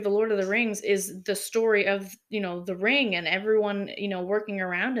story of the Lord of the Rings is the story of, the ring and everyone, working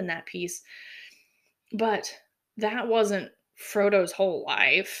around in that piece. But that wasn't Frodo's whole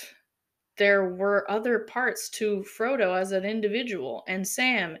life. There were other parts to Frodo as an individual, and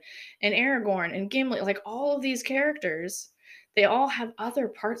Sam and Aragorn and Gimli, like all of these characters, they all have other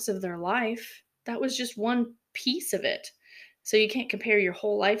parts of their life. That was just one piece of it. So you can't compare your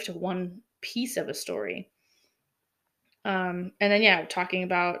whole life to one piece of a story. And then, yeah, talking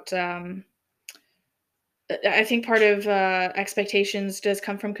about, I think part of expectations does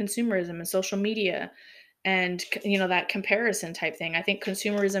come from consumerism and social media and, that comparison type thing. I think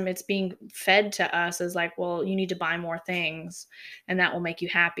consumerism, it's being fed to us as like, well, you need to buy more things and that will make you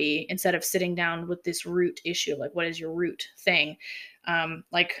happy, instead of sitting down with this root issue. Like, what is your root thing?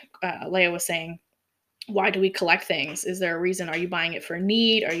 Like Leia was saying, why do we collect things? Is there a reason? Are you buying it for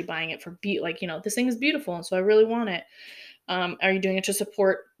need? Are you buying it for this thing is beautiful and so I really want it? Are you doing it to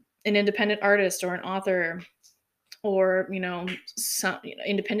support an independent artist or an author, or some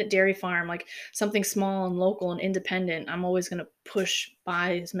independent dairy farm, like something small and local and independent? I'm always going to push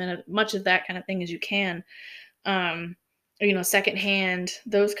buy as much of that kind of thing as you can. Secondhand,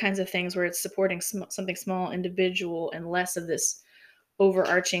 those kinds of things where it's supporting something small, individual, and less of this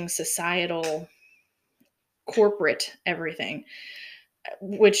overarching societal corporate everything,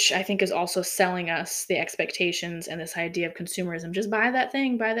 which I think is also selling us the expectations and this idea of consumerism. Just buy that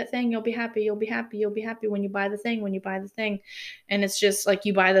thing, you'll be happy, you'll be happy, you'll be happy when you buy the thing, And it's just like,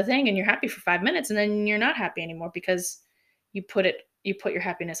 you buy the thing and you're happy for 5 minutes and then you're not happy anymore because you put your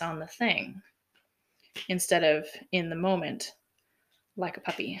happiness on the thing instead of in the moment, like a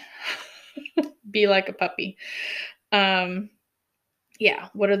puppy. Be like a puppy. Yeah,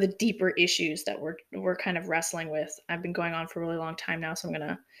 what are the deeper issues that we're kind of wrestling with? I've been going on for a really long time now, so I'm going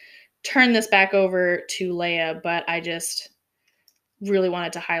to turn this back over to Leia, but I just really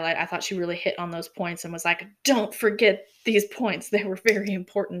wanted to highlight, I thought she really hit on those points and was like, don't forget these points. They were very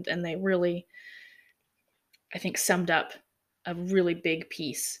important, and they really, I think, summed up a really big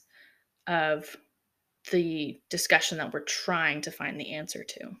piece of the discussion that we're trying to find the answer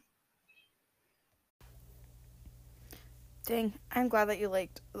to. Dang, I'm glad that you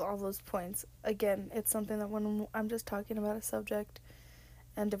liked all those points. Again, it's something that when I'm just talking about a subject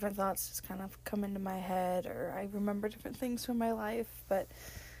and different thoughts just kind of come into my head, or I remember different things from my life, but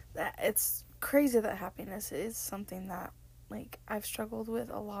it's crazy that happiness is something that, like, I've struggled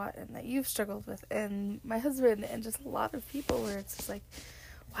with a lot, and that you've struggled with, and my husband, and just a lot of people, where it's just like,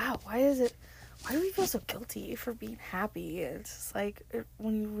 wow, why do we feel so guilty for being happy? It's just like,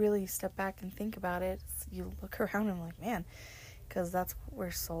 when you really step back and think about it, you look around and like, man, because that's what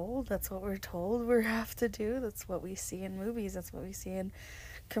we're sold, that's what we're told we have to do, that's what we see in movies, that's what we see in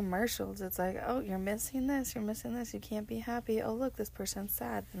commercials. It's like, oh, you're missing this, you can't be happy. Oh, look, this person's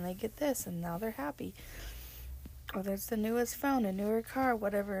sad, and they get this, and now they're happy. Or there's the newest phone, a newer car,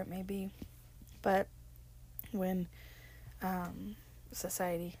 whatever it may be. But when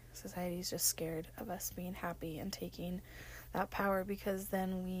society is just scared of us being happy and taking that power, because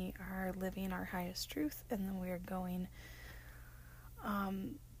then we are living our highest truth, and then we are going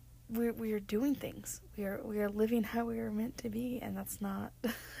we are doing things, we are living how we are meant to be, and that's not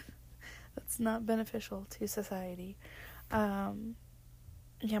that's not beneficial to society.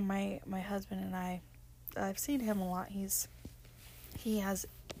 Yeah, my husband and I've seen him a lot. He has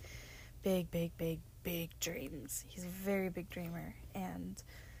big dreams. He's a very big dreamer, and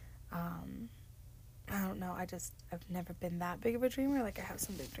I don't know, I've never been that big of a dreamer. Like, I have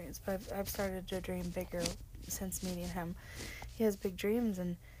some big dreams, but I've started to dream bigger since meeting him. He has big dreams,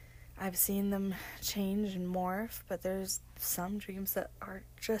 and I've seen them change and morph, but there's some dreams that are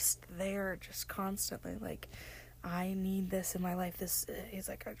just there, just constantly, like, I need this in my life. He's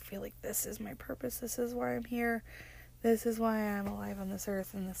like, I feel like this is my purpose, this is why I'm here, this is why I'm alive on this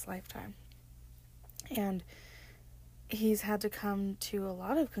earth in this lifetime. And he's had to come to a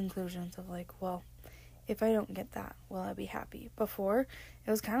lot of conclusions of like, well, if I don't get that, will I be happy? Before, it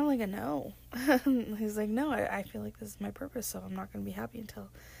was kind of like a no. He's like, no, I feel like this is my purpose, so I'm not going to be happy until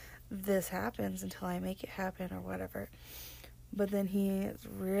this happens, until I make it happen or whatever. But then he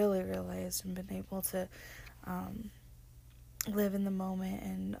really realized and been able to live in the moment,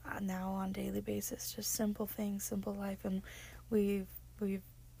 and now on a daily basis, just simple things, simple life, and we've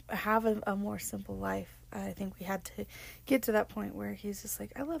have a more simple life. I think we had to get to that point where he's just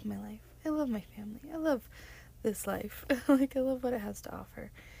like, I love my life, I love my family, I love this life. Like, I love what it has to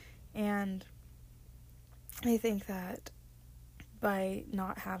offer. And I think that by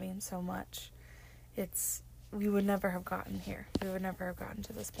not having so much, we would never have gotten here. We would never have gotten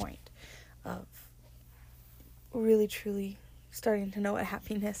to this point of really truly starting to know what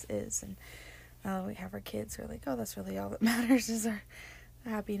happiness is. And now that we have our kids, we're like, oh, that's really all that matters, is our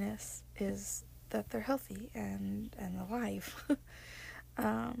happiness, is that they're healthy and alive.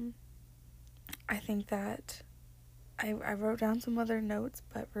 I think that I wrote down some other notes,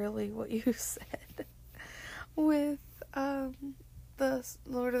 but really what you said with the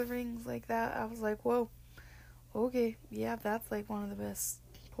Lord of the Rings, like that, I was like, whoa, okay, yeah, that's like one of the best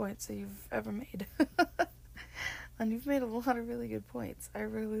points that you've ever made. And you've made a lot of really good points. I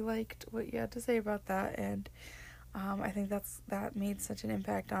really liked what you had to say about that, and I think that made such an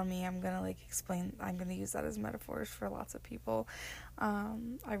impact on me. I'm gonna use that as metaphors for lots of people.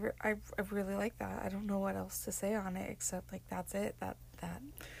 I really like that. I don't know what else to say on it except like that's it. That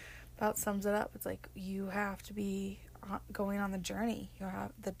about sums it up. It's like you have to be going on the journey.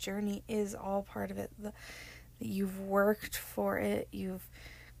 The journey is all part of it. You've worked for it. You've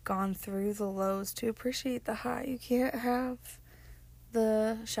gone through the lows to appreciate the high. You can't have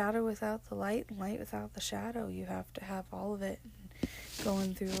the shadow without the light and light without the shadow. You have to have all of it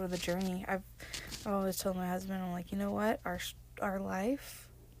going through the journey. I've always told my husband, I'm like, you know what? Our life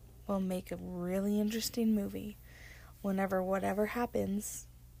will make a really interesting movie whenever whatever happens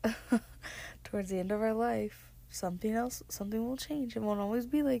towards the end of our life. Something will change. It won't always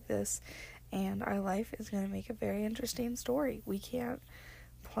be like this. And our life is going to make a very interesting story. We can't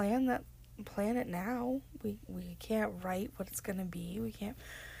plan it now. We can't write what it's going to be.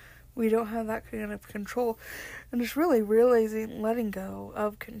 We don't have that kind of control. And it's really realizing letting go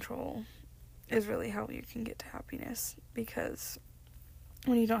of control is really how you can get to happiness, because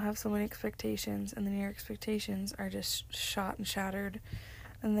when you don't have so many expectations and then your expectations are just shot and shattered,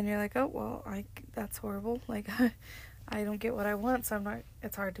 and then you're like, oh, well, that's horrible. Like, I don't get what I want, so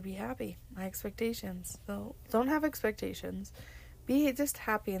it's hard to be happy. My expectations. So don't have expectations. Be just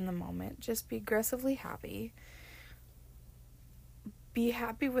happy in the moment. Just be aggressively happy. Be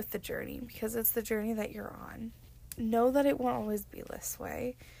happy with the journey, because it's the journey that you're on. Know that it won't always be this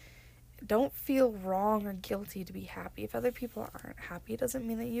way. Don't feel wrong or guilty to be happy. If other people aren't happy, it doesn't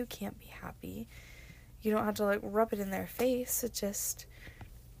mean that you can't be happy. You don't have to rub it in their face. It just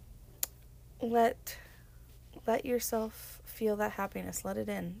let yourself feel that happiness. Let it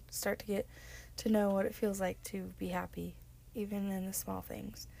in. Start to get to know what it feels like to be happy, even in the small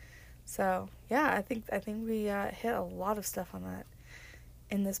things. So yeah, I think we hit a lot of stuff on that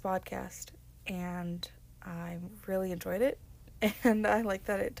in this podcast, and I really enjoyed it. And I like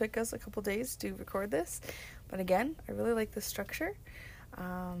that it took us a couple days to record this, but again, I really like the structure,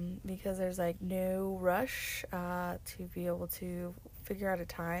 because there's no rush to be able to figure out a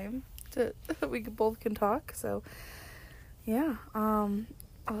time that we both can talk. So yeah, I'll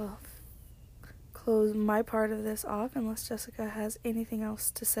close my part of this off unless Jessica has anything else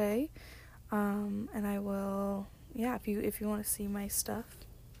to say. And I will, if you want to see my stuff,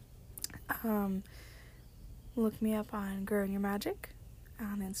 look me up on Growing Your Magic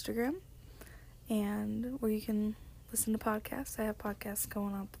on Instagram, and where you can listen to podcasts. I have podcasts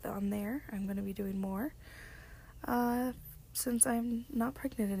going up on there. I'm going to be doing more since I'm not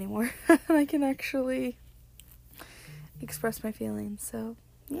pregnant anymore. I can actually express my feelings. So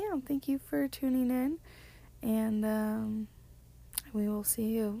yeah, thank you for tuning in, and we will see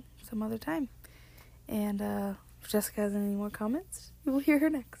you some other time. And if Jessica has any more comments, you will hear her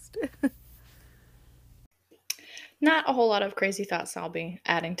next. Not a whole lot of crazy thoughts I'll be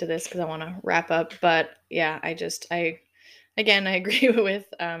adding to this because I want to wrap up. But yeah, I agree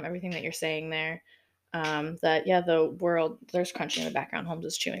with everything that you're saying there. That the world, there's crunching in the background. Holmes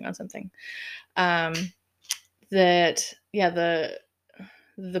is chewing on something. The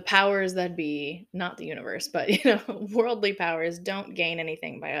powers that be, not the universe, but worldly powers, don't gain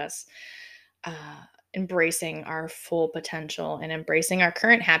anything by us embracing our full potential and embracing our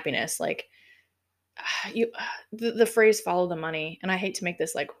current happiness. The phrase "follow the money," and I hate to make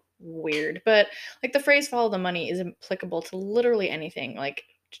this weird, but the phrase "follow the money" is applicable to literally anything.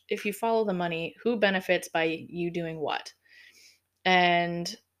 if you follow the money, who benefits by you doing what?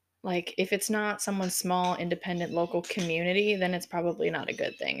 And like if it's not someone's small independent local community, then it's probably not a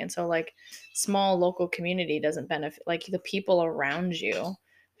good thing. And so like small local community doesn't benefit, like the people around you,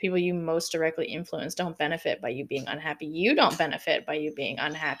 people you most directly influence don't benefit by you being unhappy. You don't benefit by you being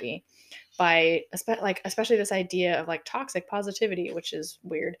unhappy. By especially this idea of like toxic positivity, which is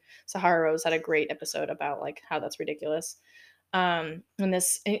weird. Sahara Rose had a great episode about like how that's ridiculous. And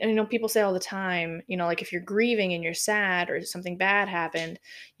this, and, you know, people say all the time, you know, like if you're grieving and you're sad or something bad happened,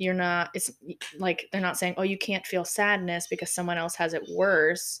 you're not, it's like they're not saying, oh, you can't feel sadness because someone else has it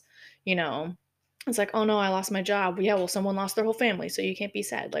worse. You know, it's like, oh no, I lost my job. Yeah, well, someone lost their whole family, so you can't be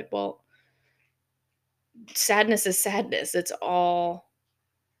sad. Like, well, sadness is sadness. It's all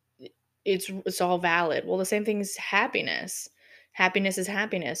valid. Well, the same thing is happiness. Happiness is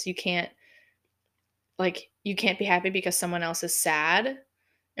happiness. You can't be happy because someone else is sad,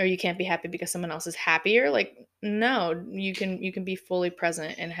 or you can't be happy because someone else is happier. Like, no, you can be fully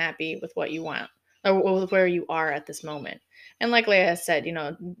present and happy with what you want, or with where you are at this moment. And like Leia has said, you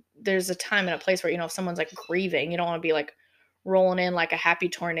know, there's a time and a place where, you know, if someone's like grieving, you don't want to be like rolling in like a happy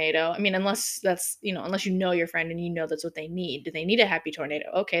tornado. I mean, unless that's, you know, unless you know your friend and you know that's what they need. Do they need a happy tornado?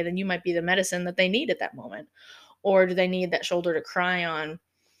 Okay, then you might be the medicine that they need at that moment. Or do they need that shoulder to cry on,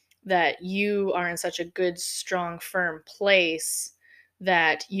 that you are in such a good, strong, firm place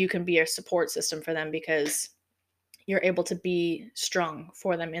that you can be a support system for them because you're able to be strong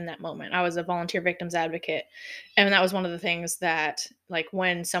for them in that moment. I was a volunteer victims advocate, and that was one of the things that, like,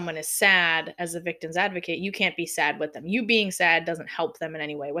 when someone is sad as a victims advocate, you can't be sad with them. You being sad doesn't help them in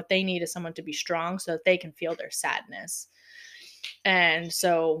any way. What they need is someone to be strong so that they can feel their sadness. And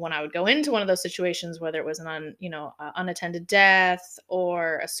so when I would go into one of those situations, whether it was unattended death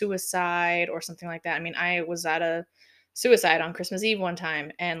or a suicide or something like that. I mean, I was at a suicide on Christmas Eve one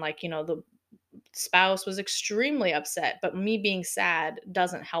time, and like, you know, the spouse was extremely upset, but me being sad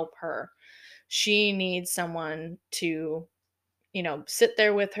doesn't help her. She needs someone to, you know, sit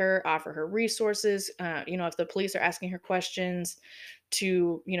there with her, offer her resources. You know, if the police are asking her questions,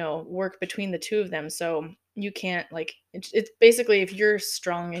 to, you know, work between the two of them. So you can't like, it's basically, if you're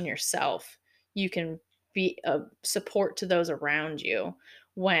strong in yourself, you can be a support to those around you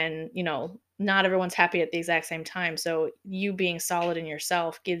when, you know, not everyone's happy at the exact same time. So you being solid in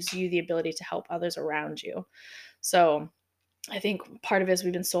yourself gives you the ability to help others around you. So I think part of it is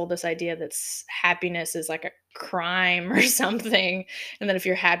we've been sold this idea that happiness is like a crime or something, and that if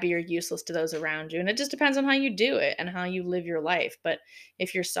you're happy, you're useless to those around you. And it just depends on how you do it and how you live your life. But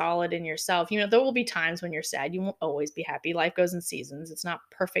if you're solid in yourself, you know, there will be times when you're sad. You won't always be happy. Life goes in seasons. It's not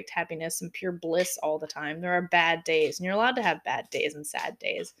perfect happiness and pure bliss all the time. There are bad days, and you're allowed to have bad days and sad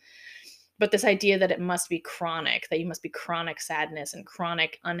days. But this idea that it must be chronic, that you must be chronic sadness and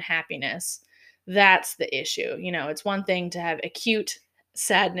chronic unhappiness, that's the issue. You know, it's one thing to have acute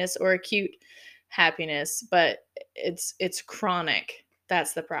sadness or acute happiness, but it's chronic.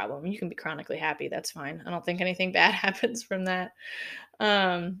 That's the problem. You can be chronically happy, that's fine. I don't think anything bad happens from that.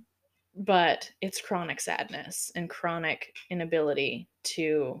 Um, but it's chronic sadness and chronic inability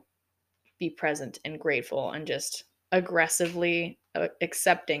to be present and grateful and just aggressively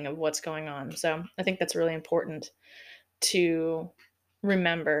accepting of what's going on. So I think that's really important to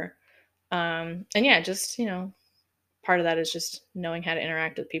remember. And yeah, just, you know, part of that is just knowing how to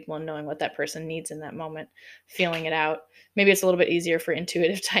interact with people and knowing what that person needs in that moment, feeling it out. Maybe it's a little bit easier for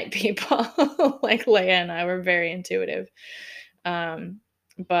intuitive type people like Leia and I were very intuitive. Um,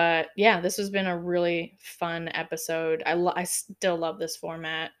 but yeah, this has been a really fun episode. I still love this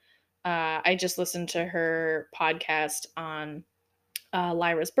format. I just listened to her podcast on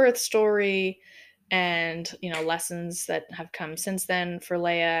Lyra's birth story and, you know, lessons that have come since then for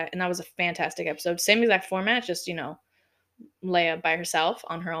Leia, and that was a fantastic episode. Same exact format, just, you know, Leia by herself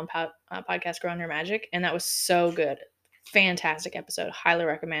on her own podcast, Growing Her Magic, and that was so good. Fantastic episode. Highly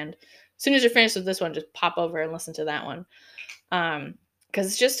recommend. As soon as you're finished with this one, just pop over and listen to that one. Because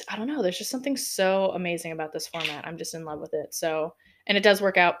it's just, I don't know, there's just something so amazing about this format. I'm just in love with it. So, and it does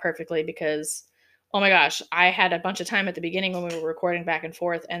work out perfectly because, oh my gosh, I had a bunch of time at the beginning when we were recording back and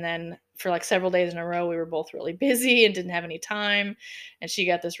forth. And then for like several days in a row, we were both really busy and didn't have any time. And she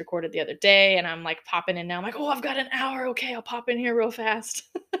got this recorded the other day. And I'm like popping in now. I'm like, oh, I've got an hour. Okay, I'll pop in here real fast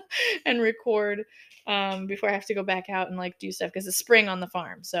and record before I have to go back out and like do stuff because it's spring on the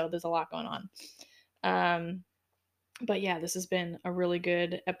farm. So there's a lot going on. But yeah, this has been a really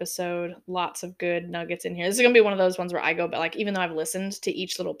good episode. Lots of good nuggets in here. This is going to be one of those ones where I go back, like, even though I've listened to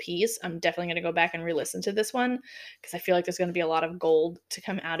each little piece, I'm definitely going to go back and re-listen to this one because I feel like there's going to be a lot of gold to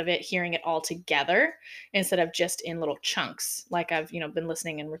come out of it, hearing it all together instead of just in little chunks. Like I've, been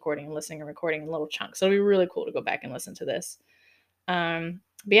listening and recording and listening and recording in little chunks. So it'll be really cool to go back and listen to this. But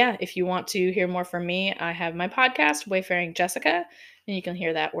yeah, if you want to hear more from me, I have my podcast, Wayfaring Jessica, and you can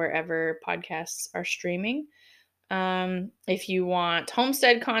hear that wherever podcasts are streaming. If you want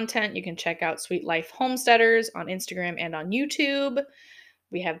homestead content, you can check out Sweet Life Homesteaders on Instagram and on YouTube.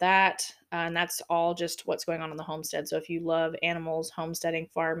 We have that, and that's all just what's going on the homestead. So if you love animals, homesteading,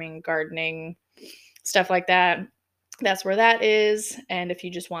 farming, gardening, stuff like that, that's where that is. And if you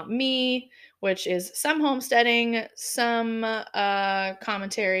just want me, which is some homesteading, some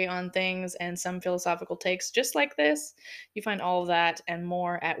commentary on things, and some philosophical takes just like this, you find all of that and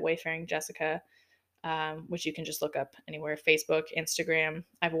more at Wayfaring Jessica. Which you can just look up anywhere, Facebook, Instagram.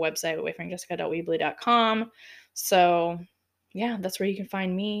 I have a website at wayfaringjessica.weebly.com. So yeah, that's where you can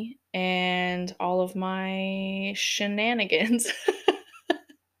find me and all of my shenanigans.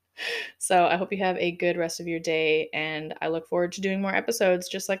 So I hope you have a good rest of your day, and I look forward to doing more episodes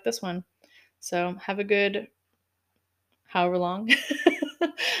just like this one. So have a good however long.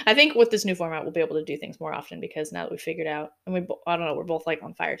 I think with this new format, we'll be able to do things more often because now that we figured out, and I don't know, we're both like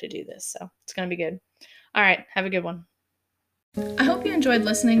on fire to do this. So it's going to be good. All right. Have a good one. I hope you enjoyed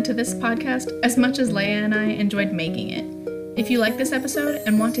listening to this podcast as much as Leia and I enjoyed making it. If you like this episode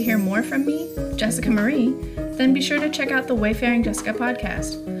and want to hear more from me, Jessica Marie, then be sure to check out the Wayfaring Jessica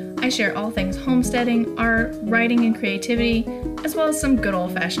podcast. I share all things homesteading, art, writing, and creativity, as well as some good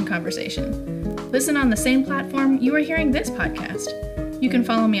old-fashioned conversation. Listen on the same platform you are hearing this podcast. You can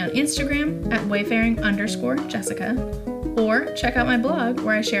follow me on Instagram at wayfaring_Jessica, or check out my blog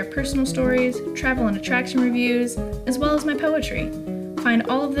where I share personal stories, travel and attraction reviews, as well as my poetry. Find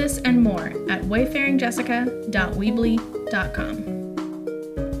all of this and more at wayfaringjessica.weebly.com.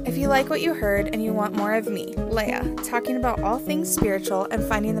 If you like what you heard and you want more of me, Leia, talking about all things spiritual and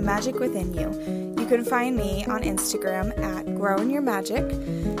finding the magic within you, you can find me on Instagram at Growing Your Magic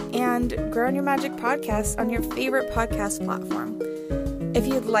and Growing Your Magic Podcast on your favorite podcast platform. If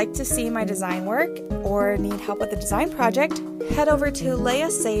you'd like to see my design work or need help with a design project, head over to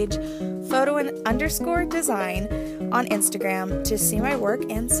Leia Sage _design on Instagram to see my work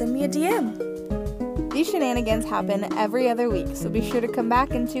and send me a DM. These shenanigans happen every other week, so be sure to come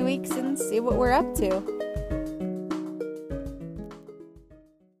back in 2 weeks and see what we're up to.